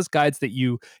guides that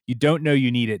you don't know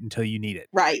you need it until you need it.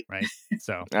 Right.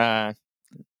 So, all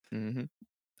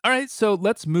right. So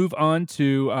let's move on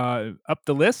to up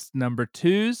the list, number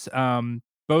 2s.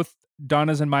 Both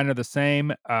Donna's and mine are the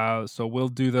same. So we'll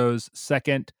do those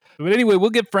second. But anyway, we'll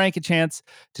give Frank a chance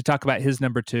to talk about his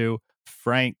number 2.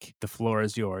 Frank, the floor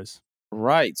is yours.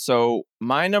 Right. So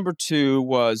my number 2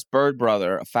 was Bird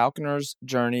Brother, A Falconer's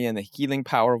Journey and the Healing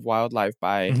Power of Wildlife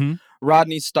by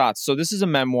Rodney Stotts. So this is a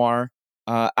memoir.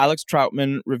 Alex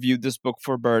Troutman reviewed this book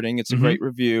for Birding. It's a great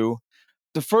review.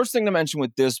 The first thing to mention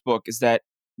with this book is that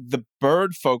the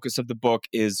bird focus of the book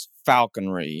is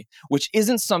falconry, which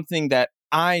isn't something that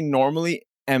I normally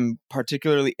am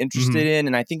particularly interested in.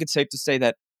 And I think it's safe to say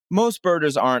that most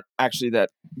birders aren't actually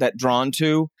that drawn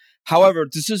to. However,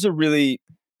 this is a really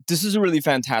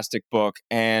fantastic book,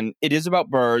 and it is about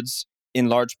birds in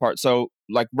large part. So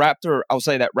like I'll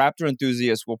say that raptor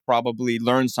enthusiasts will probably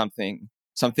learn some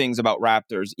things about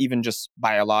raptors, even just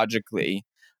biologically.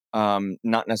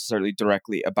 not necessarily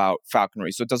directly about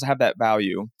falconry. So it does have that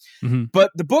value. Mm-hmm.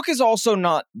 But the book is also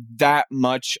not that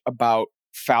much about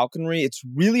falconry. It's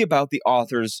really about the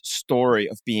author's story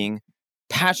of being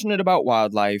passionate about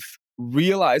wildlife,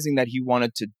 realizing that he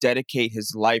wanted to dedicate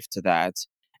his life to that,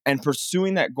 and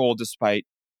pursuing that goal despite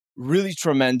really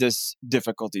tremendous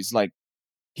difficulties. Like,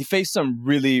 he faced some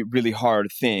really, really hard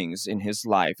things in his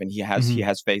life, and he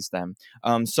has faced them.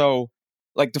 So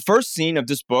like, the first scene of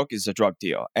this book is a drug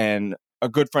deal, and a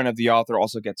good friend of the author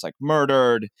also gets like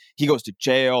murdered. He goes to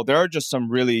jail. There are just some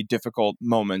really difficult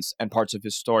moments and parts of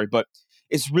his story, but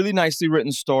it's really nicely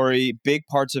written story. Big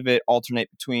parts of it alternate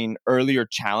between earlier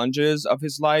challenges of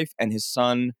his life and his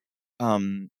son.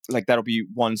 Like, that'll be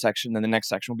one section, and the next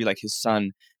section will be like his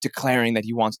son declaring that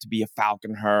he wants to be a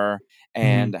falconer,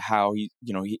 and how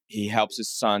he helps his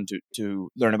son to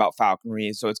learn about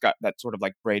falconry. So it's got that sort of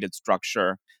like braided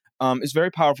structure. It's very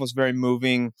powerful. It's very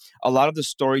moving. A lot of the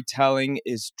storytelling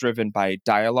is driven by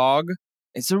dialogue.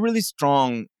 It's a really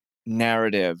strong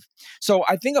narrative. So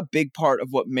I think a big part of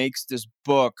what makes this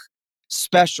book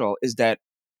special is that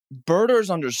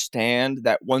birders understand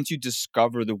that once you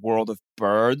discover the world of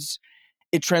birds,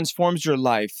 it transforms your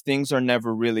life. Things are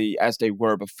never really as they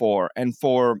were before. And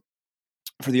for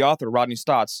the author, Rodney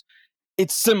Stotts,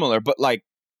 it's similar, but like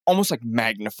almost like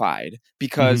magnified,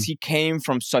 because he came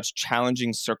from such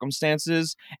challenging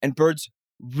circumstances, and birds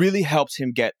really helped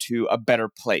him get to a better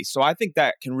place. So I think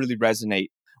that can really resonate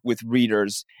with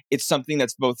readers. It's something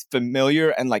that's both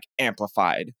familiar and like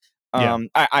amplified.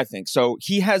 I think so.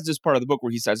 He has this part of the book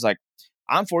where he says, like,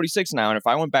 I'm 46 now, and if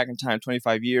I went back in time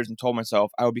 25 years and told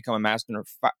myself I would become a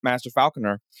master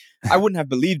falconer, I wouldn't have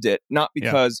believed it. Not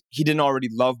because he didn't already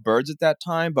love birds at that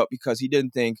time, but because he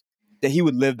didn't think that he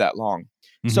would live that long.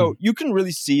 So you can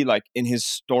really see, like, in his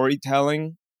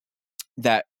storytelling,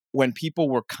 that when people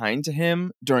were kind to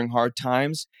him during hard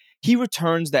times, he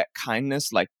returns that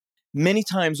kindness like many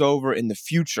times over in the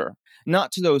future,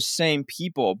 not to those same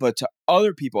people, but to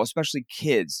other people, especially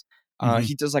kids.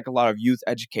 He does like a lot of youth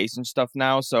education stuff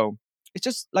now. So it's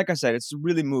just, like I said, it's a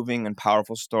really moving and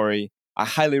powerful story. I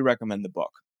highly recommend the book.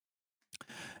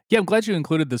 Yeah, I'm glad you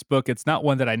included this book. It's not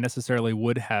one that I necessarily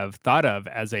would have thought of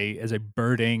as a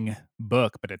birding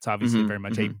book, but it's obviously very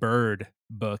much a bird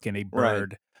book and a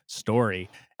bird story.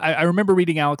 I remember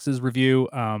reading Alex's review.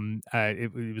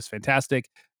 It was fantastic,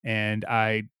 and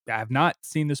I have not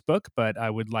seen this book, but I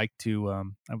would like to.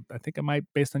 I think I might,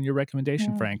 based on your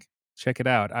recommendation, Frank, check it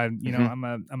out.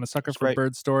 I'm a sucker for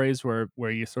bird stories where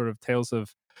you sort of tales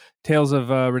of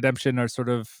redemption are sort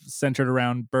of centered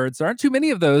around birds. There aren't too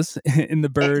many of those in the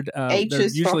bird. H they're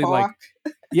is usually for like,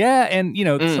 hawk. yeah, and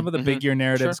some of the big year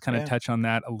narratives kind of touch on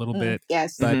that a little bit.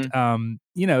 Yes, but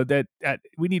that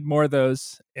we need more of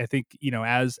those. I think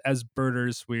as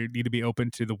birders, we need to be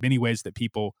open to the many ways that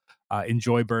people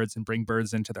enjoy birds and bring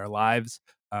birds into their lives.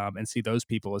 And see those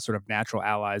people as sort of natural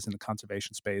allies in the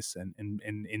conservation space and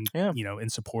in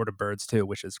support of birds too,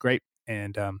 which is great.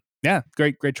 And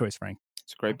great choice, Frank.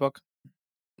 It's a great book.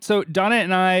 So Donna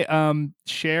and I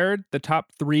shared the top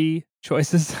 3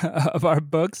 choices of our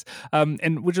books,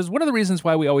 and which is one of the reasons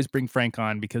why we always bring Frank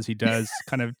on, because he does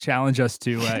kind of challenge us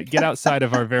to get outside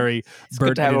of our very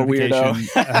bird identification.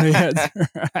 That's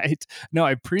right. No,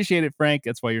 I appreciate it, Frank.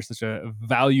 That's why you're such a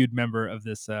valued member of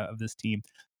this team.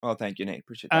 Oh, thank you, Nate.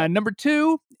 Appreciate that. Number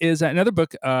 2 is another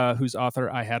book whose author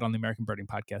I had on the American Birding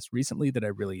Podcast recently that I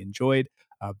really enjoyed.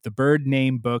 The Bird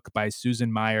Name Book by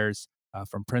Susan Myers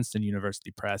from Princeton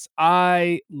University Press.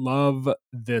 I love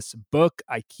this book.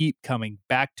 I keep coming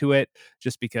back to it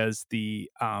just because the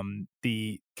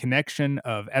connection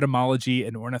of etymology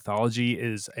and ornithology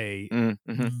is a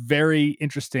very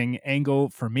interesting angle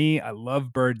for me. I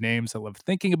love bird names. I love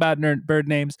thinking about bird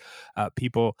names.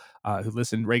 People who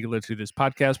listen regularly to this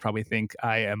podcast probably think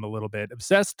I am a little bit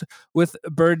obsessed with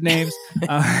bird names.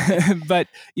 But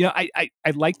I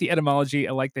like the etymology.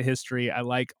 I like the history. I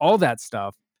like all that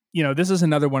stuff. This is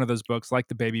another one of those books, like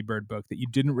the Baby Bird book, that you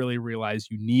didn't really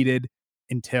realize you needed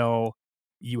until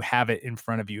you have it in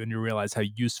front of you and you realize how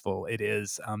useful it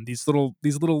is. These little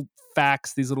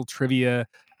facts, these little trivia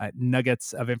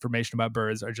nuggets of information about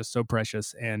birds are just so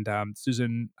precious. And I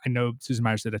know Susan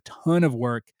Myers did a ton of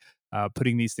work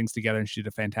putting these things together, and she did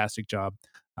a fantastic job.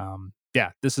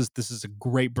 This is a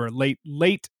great bird,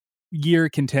 late year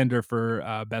contender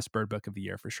for best bird book of the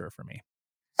year for sure for me.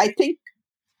 I think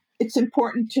it's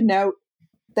important to note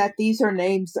that these are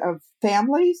names of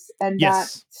families and not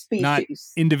species. Not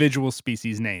individual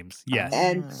species names. Yes.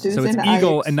 And Susan, so it's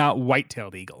eagle and not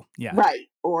white-tailed eagle. Yeah. Right.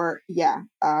 Or,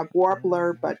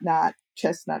 warbler, but not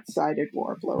chestnut-sided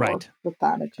warbler right. or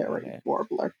the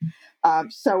warbler.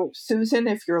 So, Susan,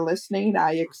 if you're listening,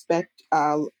 I expect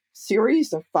a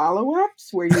series of follow-ups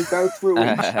where you go through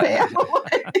each family.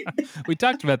 We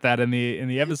talked about that in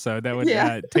the episode. That would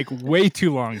take way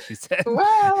too long, she said.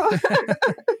 Well,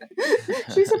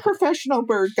 she's a professional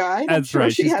bird guide. I'm sure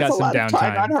right. she She's has got a lot some of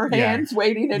time downtime. on her hands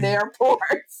waiting in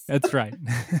airports. That's right.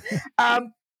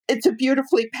 It's a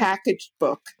beautifully packaged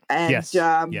book. And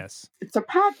yes. It's a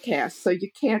podcast, so you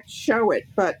can't show it.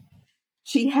 But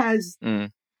she has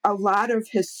a lot of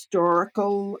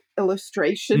historical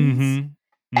illustrations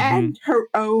and her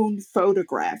own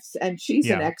photographs. And she's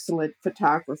an excellent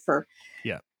photographer.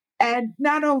 Yeah. And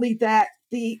not only that,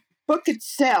 the book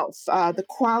itself, the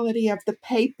quality of the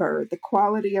paper, the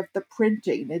quality of the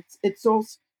printing, it's all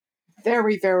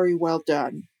very, very well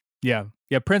done. Yeah.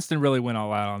 Yeah, Princeton really went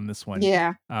all out on this one.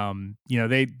 Yeah.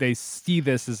 They see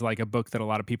this as like a book that a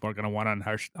lot of people are going to want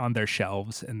on their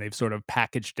shelves, and they've sort of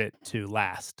packaged it to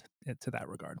last to that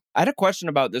regard. I had a question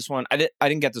about this one. I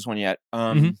didn't get this one yet.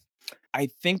 I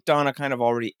think Donna kind of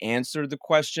already answered the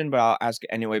question, but I'll ask it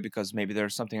anyway because maybe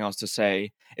there's something else to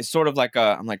say. It's sort of like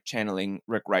I'm like channeling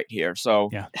Rick Wright here. So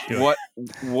what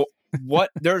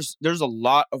there's a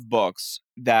lot of books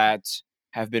that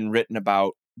have been written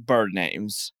about bird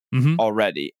names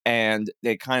already, and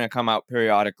they kind of come out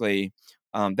periodically.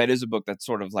 That is a book that's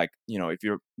sort of like, if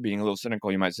you're being a little cynical,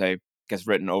 you might say gets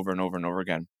written over and over and over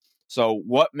again. So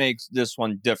what makes this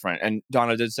one different? And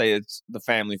Donna did say it's the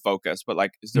family focus, but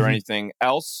like, is there anything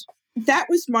else? That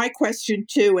was my question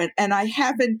too. And I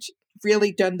haven't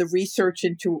really done the research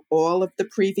into all of the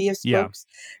previous books,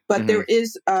 but there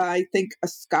is, I think, a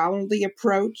scholarly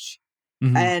approach.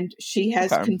 And she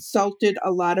has consulted a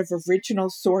lot of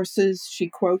original sources. She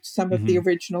quotes some of the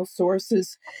original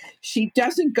sources. She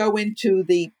doesn't go into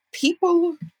the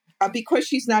people because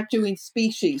she's not doing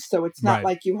species. So it's not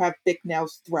like you have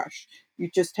Bicknell's thrush. You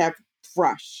just have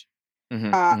thrush.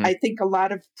 I think a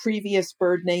lot of previous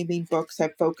bird naming books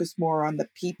have focused more on the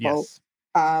people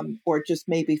or just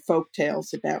maybe folk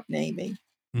tales about naming.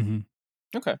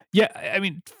 Okay. Yeah, I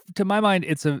mean, to my mind,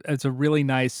 it's a really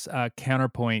nice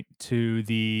counterpoint to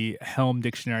the Helm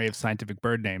Dictionary of Scientific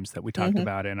Bird Names that we talked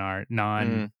about in our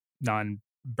non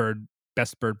bird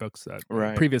best bird books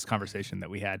previous conversation that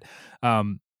we had.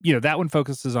 That one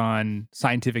focuses on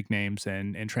scientific names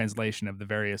and translation of the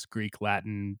various Greek,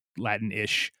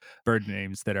 Latin-ish bird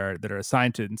names that are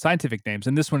assigned to scientific names,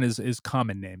 and this one is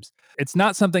common names. It's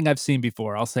not something I've seen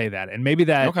before. I'll say that, and maybe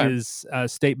that is a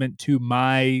statement to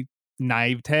my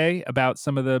naivete about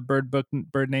some of the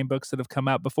bird name books that have come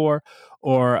out before,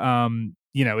 or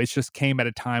it's just came at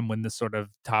a time when this sort of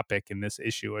topic and this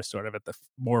issue are sort of at the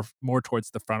more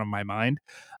towards the front of my mind.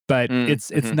 But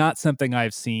it's not something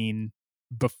I've seen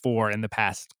before in the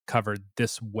past covered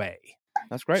this way.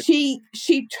 That's great. She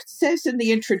says in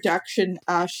the introduction,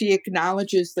 she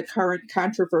acknowledges the current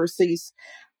controversies,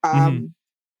 and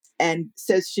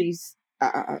says she's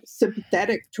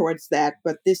sympathetic towards that,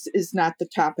 but this is not the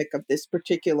topic of this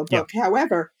particular book.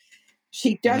 However,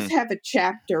 she does have a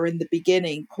chapter in the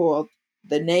beginning called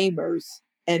The Namers,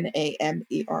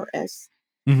 Namers,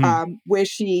 where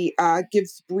she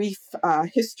gives brief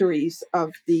histories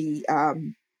of the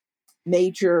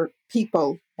major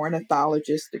people,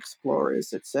 ornithologists,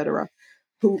 explorers, etc.,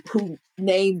 who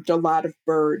named a lot of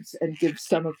birds and give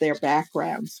some of their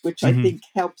backgrounds, which I think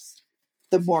helps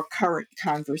the more current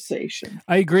conversation.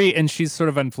 I agree, and she's sort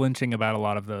of unflinching about a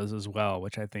lot of those as well,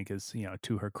 which I think is,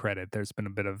 to her credit. There's been a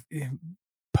bit of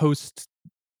post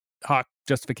hoc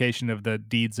justification of the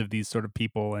deeds of these sort of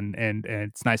people, and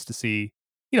it's nice to see,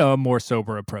 a more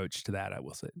sober approach to that, I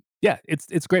will say. Yeah, it's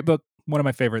a great book, one of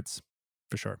my favorites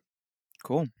for sure.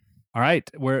 Cool. All right,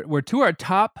 we're to our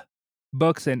top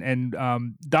books, and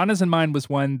Donna's and mine was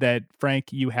one that,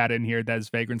 Frank, you had in here. That is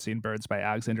Vagrancy in Birds by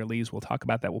Alexander Lees. We'll talk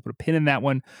about that. We'll put a pin in that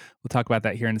one. We'll talk about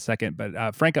that here in a second.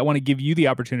 But Frank, I want to give you the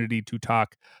opportunity to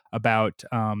talk about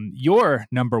your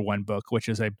number one book, which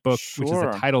is a book, which is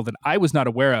a title that I was not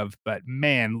aware of, but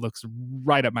man, looks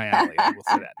right up my alley. I will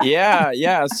say that.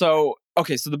 Yeah. So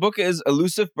the book is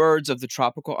Elusive Birds of the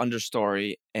Tropical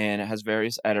Understory, and it has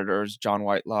various editors: John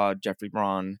Whitelaw, Jeffrey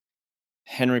Braun,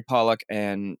 Henry Pollack,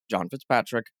 and John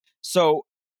Fitzpatrick. So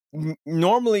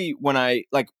normally when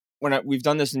we've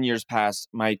done this in years past,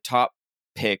 my top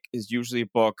pick is usually a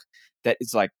book that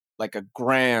is like a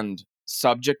grand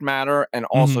subject matter and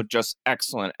also just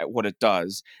excellent at what it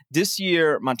does. This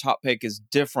year, my top pick is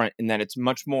different in that it's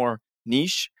much more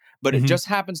niche, but it just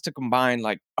happens to combine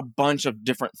like a bunch of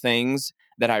different things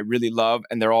that I really love,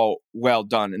 and they're all well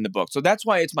done in the book. So that's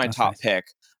why it's my top pick.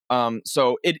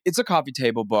 So it's a coffee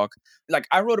table book. Like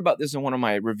I wrote about this in one of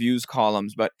my reviews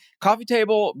columns, but coffee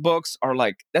table books are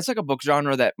that's like a book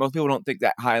genre that most people don't think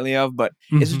that highly of, but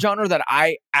it's a genre that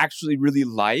I actually really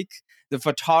like. The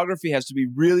photography has to be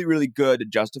really, really good to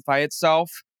justify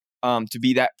itself, to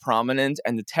be that prominent.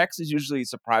 And the text is usually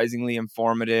surprisingly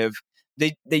informative.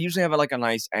 They usually have a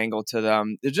nice angle to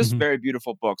them. They're just very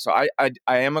beautiful books. So I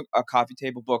am a coffee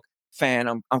table book fan.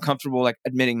 I'm comfortable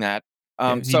admitting that.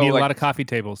 You need a lot of coffee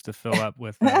tables to fill up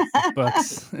with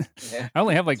books. Yeah. I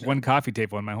only have one coffee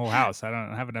table in my whole house. I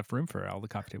don't have enough room for all the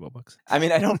coffee table books. I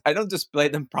mean, I don't display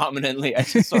them prominently. I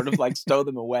just sort of stow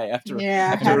them away after.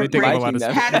 They take up a lot of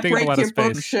space. How to break your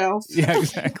bookshelf. Yeah,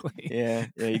 exactly. Yeah,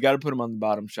 you got to put them on the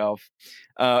bottom shelf.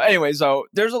 Anyway, so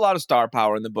there's a lot of star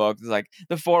power in the book. It's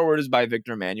the foreword is by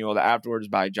Victor Emmanuel. The afterword is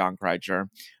by John Kreitzer.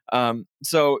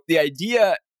 So the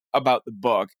idea about the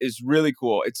book is really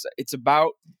cool. It's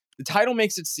about. The title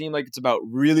makes it seem like it's about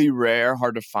really rare,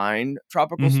 hard to find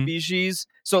tropical species.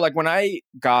 So when I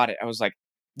got it, I was like,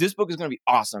 this book is going to be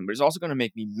awesome, but it's also going to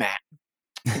make me mad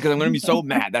because I'm going to be so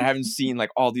mad that I haven't seen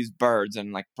all these birds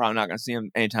and probably not going to see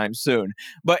them anytime soon.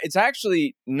 But it's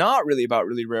actually not really about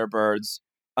really rare birds.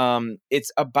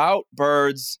 It's about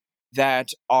birds that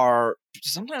are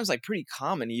sometimes pretty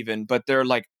common even, but they're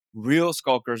real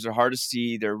skulkers. They're hard to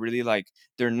see. They're really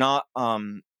they're not,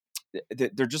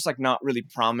 they're just not really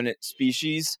prominent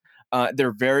species.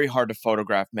 They're very hard to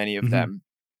photograph, many of them.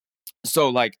 So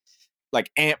like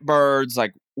ant birds,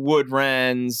 wood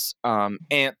wrens,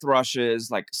 ant thrushes,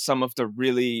 some of the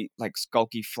really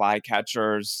skulky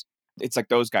flycatchers. It's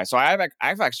those guys. So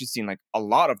I've actually seen a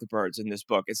lot of the birds in this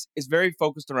book. It's very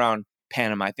focused around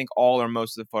Panama. I think all or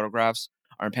most of the photographs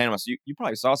are in Panama. So you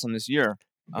probably saw some this year.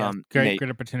 Yeah, great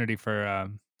opportunity for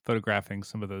photographing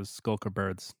some of those skulker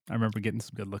birds. I remember getting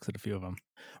some good looks at a few of them.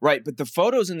 Right, but the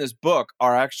photos in this book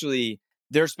are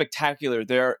they're spectacular.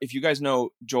 If you guys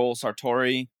know Joel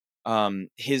Sartori,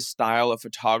 his style of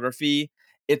photography,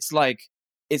 it's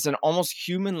an almost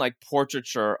human-like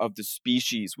portraiture of the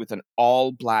species with an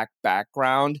all-black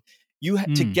background.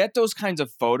 To get those kinds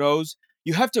of photos,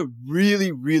 you have to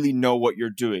really, really know what you're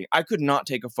doing. I could not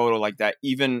take a photo like that,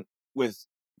 even with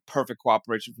perfect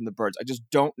cooperation from the birds. I just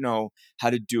don't know how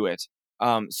to do it.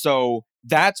 So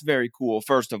that's very cool,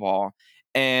 first of all.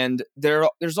 And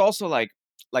there's also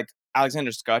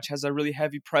Alexander Skutch has a really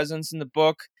heavy presence in the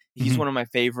book. He's one of my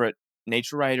favorite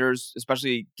nature writers,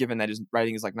 especially given that his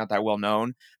writing is not that well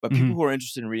known. But people who are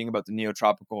interested in reading about the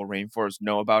neotropical rainforest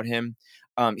know about him.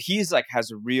 He's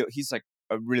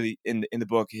really in the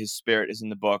book. His spirit is in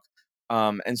the book.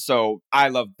 And so I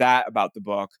love that about the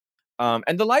book.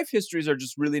 And the life histories are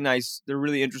just really nice. They're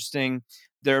really interesting.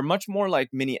 They're much more like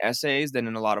mini essays than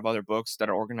in a lot of other books that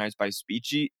are organized by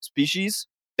species.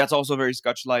 That's also very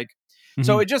Skutch-like.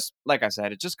 So it just, like I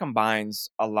said, it just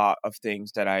combines a lot of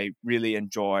things that I really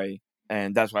enjoy.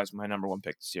 And that's why it's my number one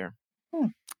pick this year.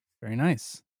 Very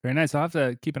nice. Very nice. I'll have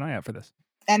to keep an eye out for this.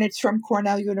 And it's from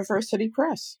Cornell University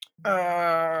Press.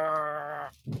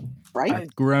 Right? I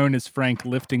groan as Frank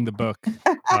lifting the book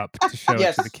up to show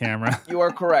it to the camera. You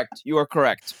are correct.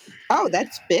 Oh,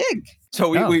 that's big. So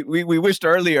we wished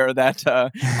earlier that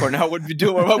Cornell would be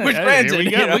doing what we're granted.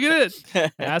 Look at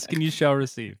it. Ask and you shall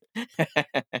receive.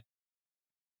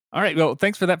 All right. Well,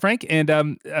 thanks for that, Frank. And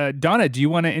Donna, do you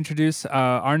want to introduce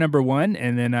our number one?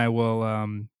 And then I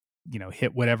will,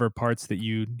 hit whatever parts that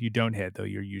you don't hit, though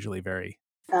you're usually very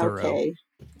thorough.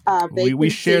 Okay. We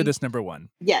share this number one.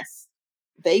 Yes.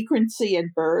 Vagrancy and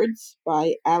Birds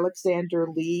by Alexander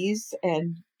Lees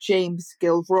and James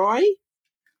Gilroy.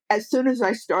 As soon as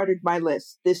I started my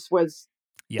list, this was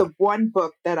the one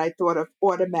book that I thought of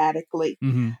automatically.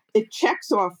 It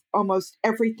checks off almost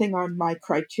everything on my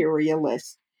criteria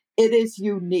list. It is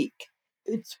unique.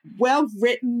 It's well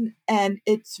written and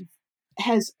it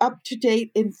has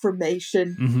up-to-date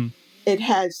information. It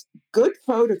has good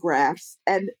photographs,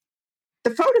 and the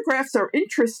photographs are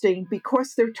interesting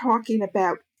because they're talking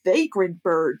about vagrant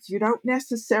birds. You don't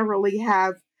necessarily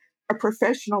have a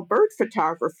professional bird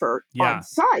photographer on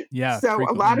site. So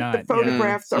a lot of the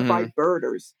photographs are by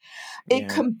birders. It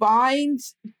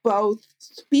combines both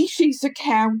species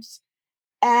accounts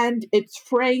and it's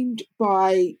framed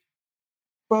by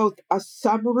both a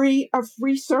summary of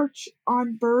research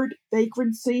on bird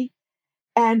vagrancy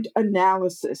and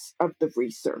analysis of the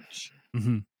research.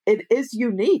 It is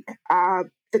unique.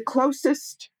 The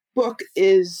closest book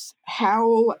is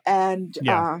Howell and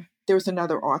there's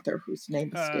another author whose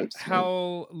name escapes me.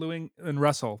 Howell, Lewin, and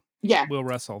Russell. Yeah. Will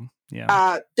Russell.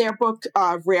 Yeah. Their book,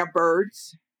 Rare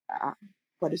Birds.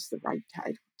 what is the right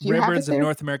title? Do you Rare have Birds it of there?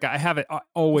 North America. I have it. I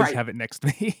always Right. have it next to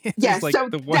me. It's Yeah, just like so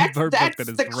the one bird book that that's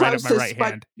is the right at my right closest,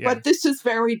 hand. Yeah. but this is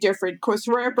very different because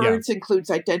Rare Yeah. Birds includes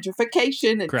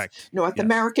identification. It's Correct. North Yes.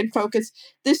 American focus.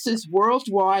 This is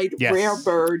worldwide Yes. Rare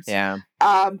Birds. Yeah.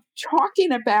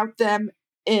 Talking about them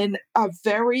in a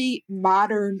very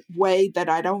modern way that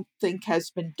I don't think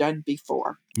has been done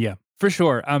before. Yeah, for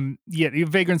sure. Yeah,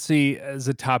 vagrancy is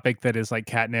a topic that is like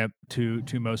catnip to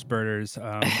most birders,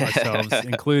 ourselves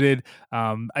included.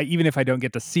 Even if I don't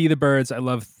get to see the birds, I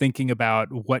love thinking about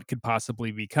what could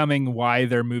possibly be coming, why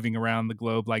they're moving around the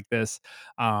globe like this.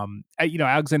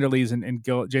 Alexander Lees and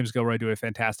James Gilroy do a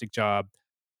fantastic job.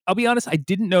 I'll be honest, I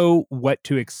didn't know what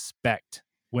to expect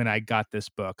when I got this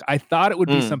book. I thought it would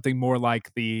be something more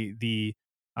like the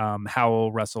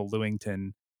Howell Russell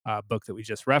Lewington book that we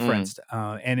just referenced,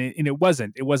 and it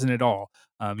wasn't. It wasn't at all.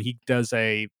 He does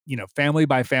a family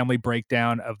by family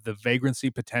breakdown of the vagrancy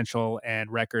potential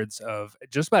and records of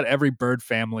just about every bird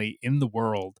family in the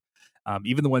world,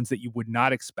 even the ones that you would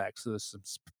not expect. So there's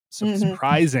some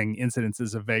surprising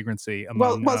incidences of vagrancy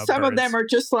among well, some birds. of them are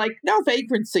just like no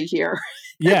vagrancy here.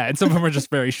 Yeah, and some of them are just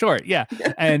very short. Yeah,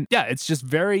 and yeah, it's just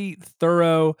very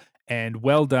thorough and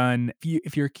well done.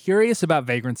 If you're curious about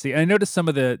vagrancy, and I noticed some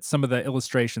of the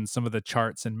illustrations, some of the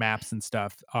charts and maps and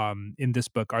stuff in this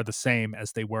book are the same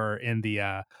as they were in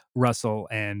the Russell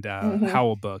and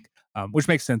Howell book, which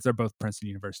makes sense. They're both Princeton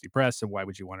University Press, so why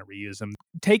would you want to reuse them?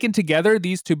 Taken together,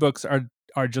 these two books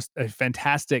are just a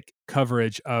fantastic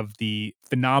coverage of the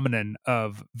phenomenon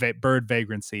of bird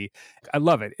vagrancy. I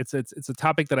love it. It's a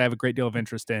topic that I have a great deal of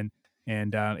interest in.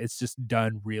 And it's just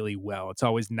done really well. It's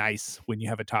always nice when you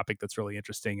have a topic that's really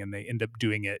interesting and they end up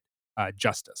doing it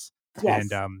justice. Yes.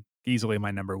 And easily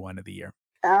my number one of the year.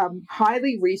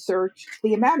 Highly researched.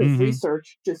 The amount of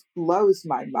research just blows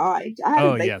my mind.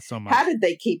 So much. How did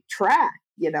they keep track?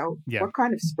 What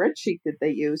kind of spreadsheet did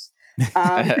they use?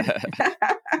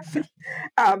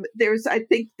 There's, I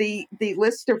think, the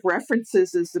list of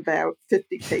references is about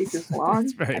 50 pages long.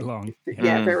 It's very long.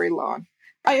 Yeah, very long.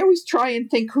 I always try and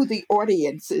think who the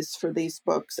audience is for these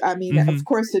books. I mean, of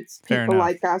course, it's people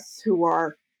like us who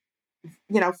are,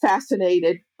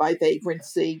 fascinated by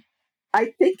vagrancy.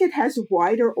 I think it has a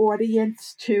wider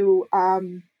audience to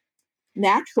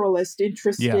naturalists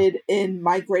interested in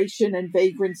migration and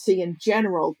vagrancy in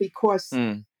general, because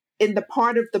in the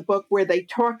part of the book where they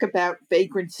talk about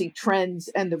vagrancy trends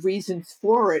and the reasons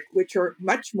for it, which are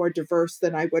much more diverse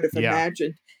than I would have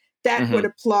imagined, that would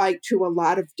apply to a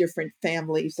lot of different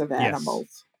families of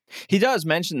animals. He does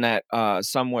mention that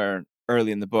somewhere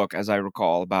early in the book, as I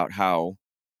recall, about how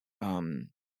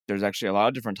there's actually a lot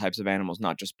of different types of animals,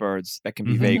 not just birds, that can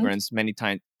be vagrants, many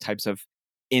types of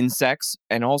insects,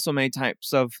 and also many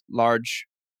types of large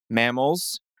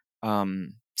mammals,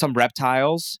 some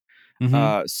reptiles.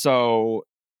 So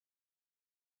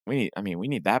we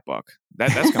need that book.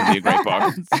 That's going to be a great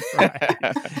book.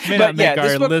 May not make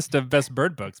our list of best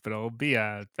bird books, but it'll be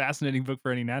a fascinating book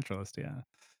for any naturalist. Yeah.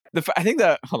 I think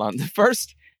the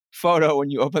first photo when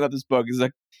you open up this book is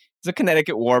a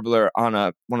Connecticut warbler on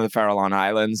one of the Farallon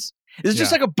Islands. It's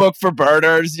just like a book for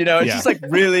birders, It's just like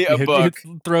really a book.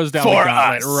 It throws down the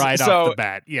gauntlet right off the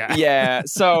bat. Yeah. Yeah.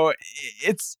 So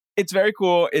it's very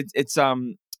cool. It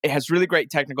has really great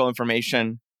technical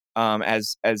information.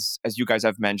 As you guys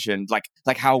have mentioned,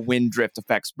 like how wind drift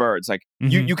affects birds. Like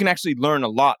you can actually learn a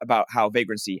lot about how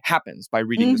vagrancy happens by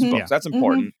reading this book. So that's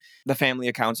important. The family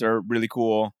accounts are really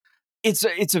cool. It's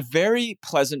a very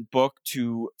pleasant book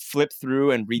to flip through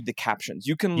and read the captions.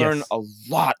 You can learn a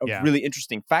lot of really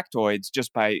interesting factoids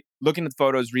just by looking at the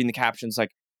photos, reading the captions.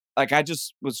 Like I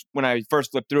just was, when I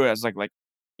first flipped through it, I was like,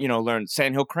 learn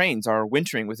sandhill cranes are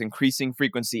wintering with increasing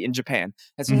frequency in Japan.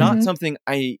 That's not something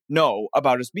I know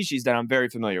about a species that I'm very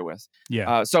familiar with.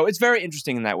 Yeah. So it's very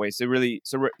interesting in that way. So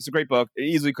it's a great book. It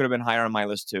easily could have been higher on my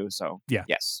list too. So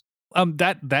yes.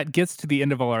 That gets to the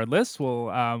end of all our lists.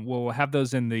 We'll have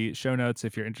those in the show notes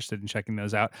if you're interested in checking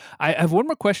those out. I have one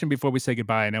more question before we say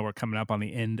goodbye. I know we're coming up on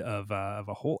the end of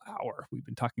a whole hour. We've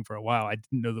been talking for a while. I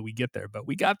didn't know that we get there, but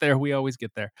we got there. We always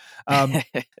get there. Are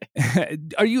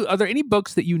there any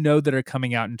books that that are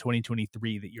coming out in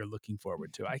 2023 that you're looking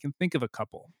forward to? I can think of a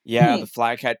couple. Yeah, the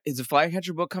Flycatcher. Is the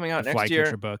Flycatcher book coming out next year?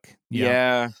 Flycatcher book.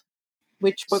 Yeah.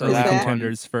 Which book is that? that?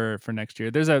 Contenders for next year.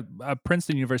 There's a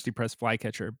Princeton University Press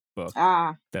Flycatcher book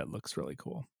that looks really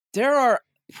cool. There are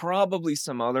probably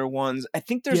some other ones. I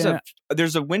think there's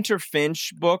a Winter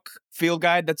Finch book field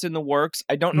guide that's in the works.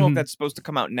 I don't know if that's supposed to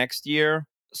come out next year.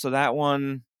 So that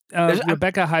one.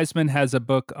 Rebecca Heisman has a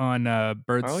book on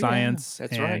bird science.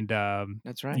 That's and right.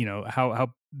 That's right.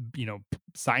 How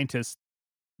scientists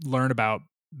learn about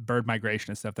bird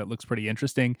migration and stuff that looks pretty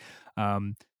interesting.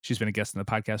 She's been a guest on the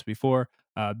podcast before.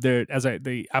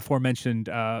 The aforementioned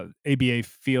ABA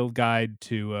field guide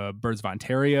to birds of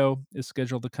Ontario is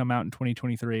scheduled to come out in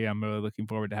 2023. I'm really looking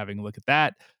forward to having a look at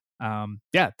that.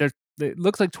 It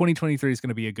looks like 2023 is going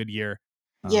to be a good year.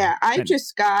 I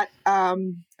just got a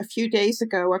few days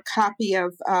ago a copy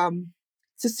of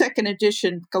it's a second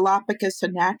edition, Galapagos: A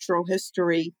Natural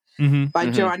History by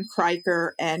John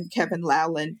Krieger and Kevin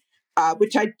Lowland,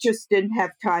 which I just didn't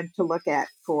have time to look at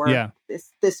for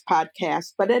this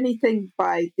podcast. But anything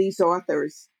by these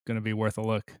authors going to be worth a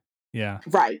look. Yeah,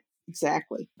 right.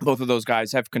 Exactly. Both of those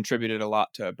guys have contributed a lot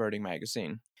to Birding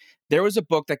Magazine. There was a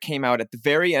book that came out at the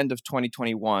very end of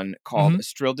 2021 called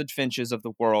Strilded Finches of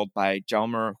the World by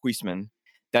Hjalmar Huisman.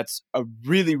 That's a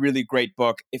really, really great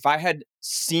book. If I had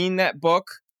seen that book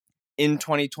in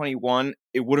 2021,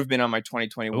 it would have been on my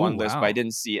 2021 list, but I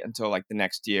didn't see it until like the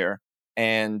next year.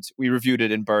 And we reviewed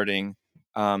it in Birding.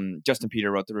 Justin Peter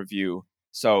wrote the review.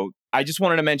 So I just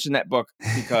wanted to mention that book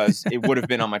because it would have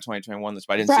been on my 2021 list,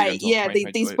 but I didn't see it until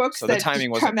 2022. These books so that the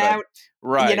timing come out,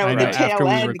 the tail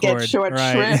end get short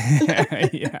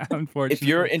shrift. Yeah, unfortunately. If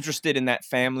you're interested in that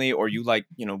family, or you like,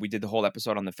 we did the whole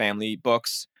episode on the family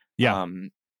books. Yeah.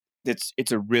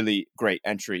 It's a really great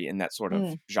entry in that sort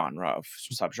of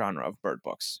subgenre of bird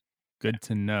books. Good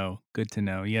to know.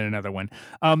 Yet another one.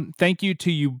 Thank you to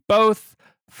you both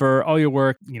for all your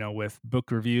work, with book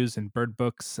reviews and bird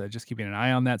books, just keeping an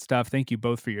eye on that stuff. Thank you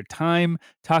both for your time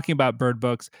talking about bird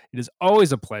books. It is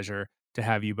always a pleasure to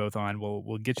have you both on.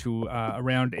 We'll get you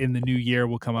around in the new year.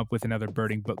 We'll come up with another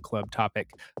birding book club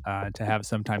topic to have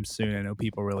sometime soon. I know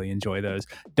people really enjoy those.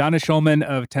 Donna Schulman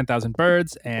of 10,000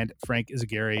 Birds and Frank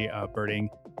Izaguirre, Birding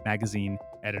Magazine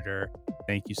editor.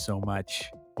 Thank you so much.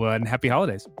 Well, and happy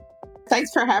holidays.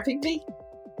 Thanks for having me.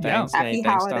 Thanks, happy Thanks,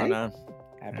 holidays. Donna.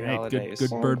 Happy holidays.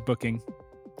 Good bird booking.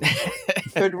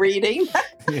 Good reading.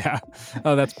 Yeah.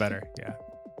 Oh, that's better. Yeah.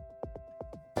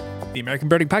 The American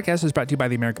Birding Podcast is brought to you by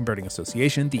the American Birding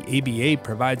Association. The ABA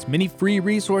provides many free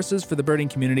resources for the birding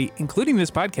community, including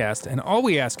this podcast, and all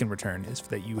we ask in return is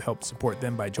that you help support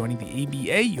them by joining the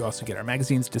ABA. You also get our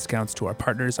magazines, discounts to our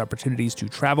partners, opportunities to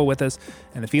travel with us,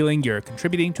 and the feeling you're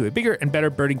contributing to a bigger and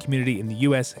better birding community in the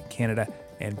U.S., Canada,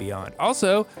 and beyond.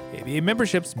 Also, ABA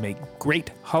memberships make great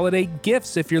holiday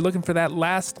gifts if you're looking for that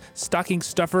last stocking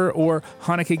stuffer or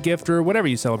Hanukkah gift or whatever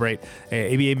you celebrate.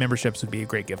 ABA memberships would be a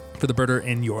great gift for the birder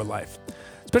in your life.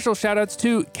 Special shout-outs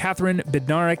to Catherine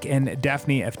Bednarik and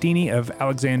Daphne Eftini of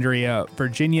Alexandria,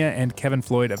 Virginia, and Kevin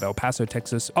Floyd of El Paso,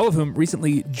 Texas, all of whom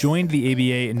recently joined the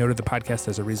ABA and noted the podcast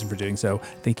as a reason for doing so.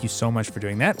 Thank you so much for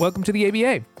doing that. Welcome to the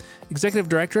ABA. Executive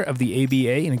Director of the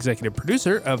ABA and Executive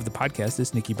Producer of the podcast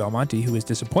is Nikki Belmonte, who is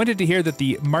disappointed to hear that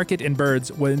the market in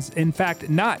birds was, in fact,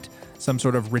 not some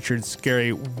sort of Richard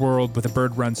Scary world with a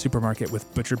bird-run supermarket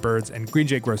with butchered birds and Green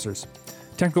Jay grocers.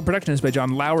 Technical production is by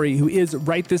John Lowry, who is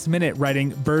right this minute writing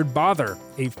Bird Bother,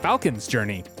 a falcon's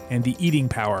journey and the eating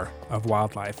power of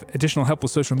wildlife. Additional help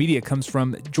with social media comes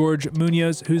from George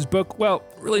Munoz, whose book, well,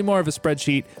 really more of a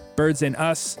spreadsheet, Birds and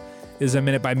Us, is a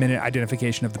minute-by-minute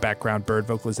identification of the background bird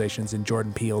vocalizations in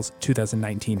Jordan Peele's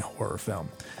 2019 horror film.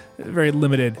 A very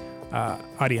limited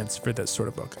audience for this sort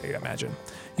of book, I imagine.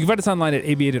 You can find us online at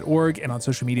aba.org and on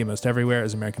social media most everywhere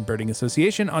as American Birding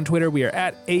Association. On Twitter, we are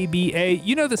at ABA.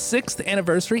 You know, the 6th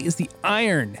anniversary is the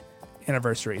Iron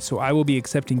anniversary, so I will be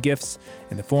accepting gifts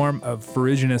in the form of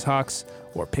ferruginous hawks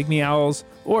or pygmy owls,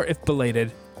 or if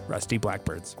belated, rusty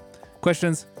blackbirds.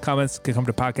 Questions, comments can come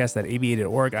to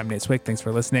podcast@aba.org. I'm Nate Swick. Thanks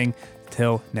for listening.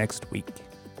 Till next week.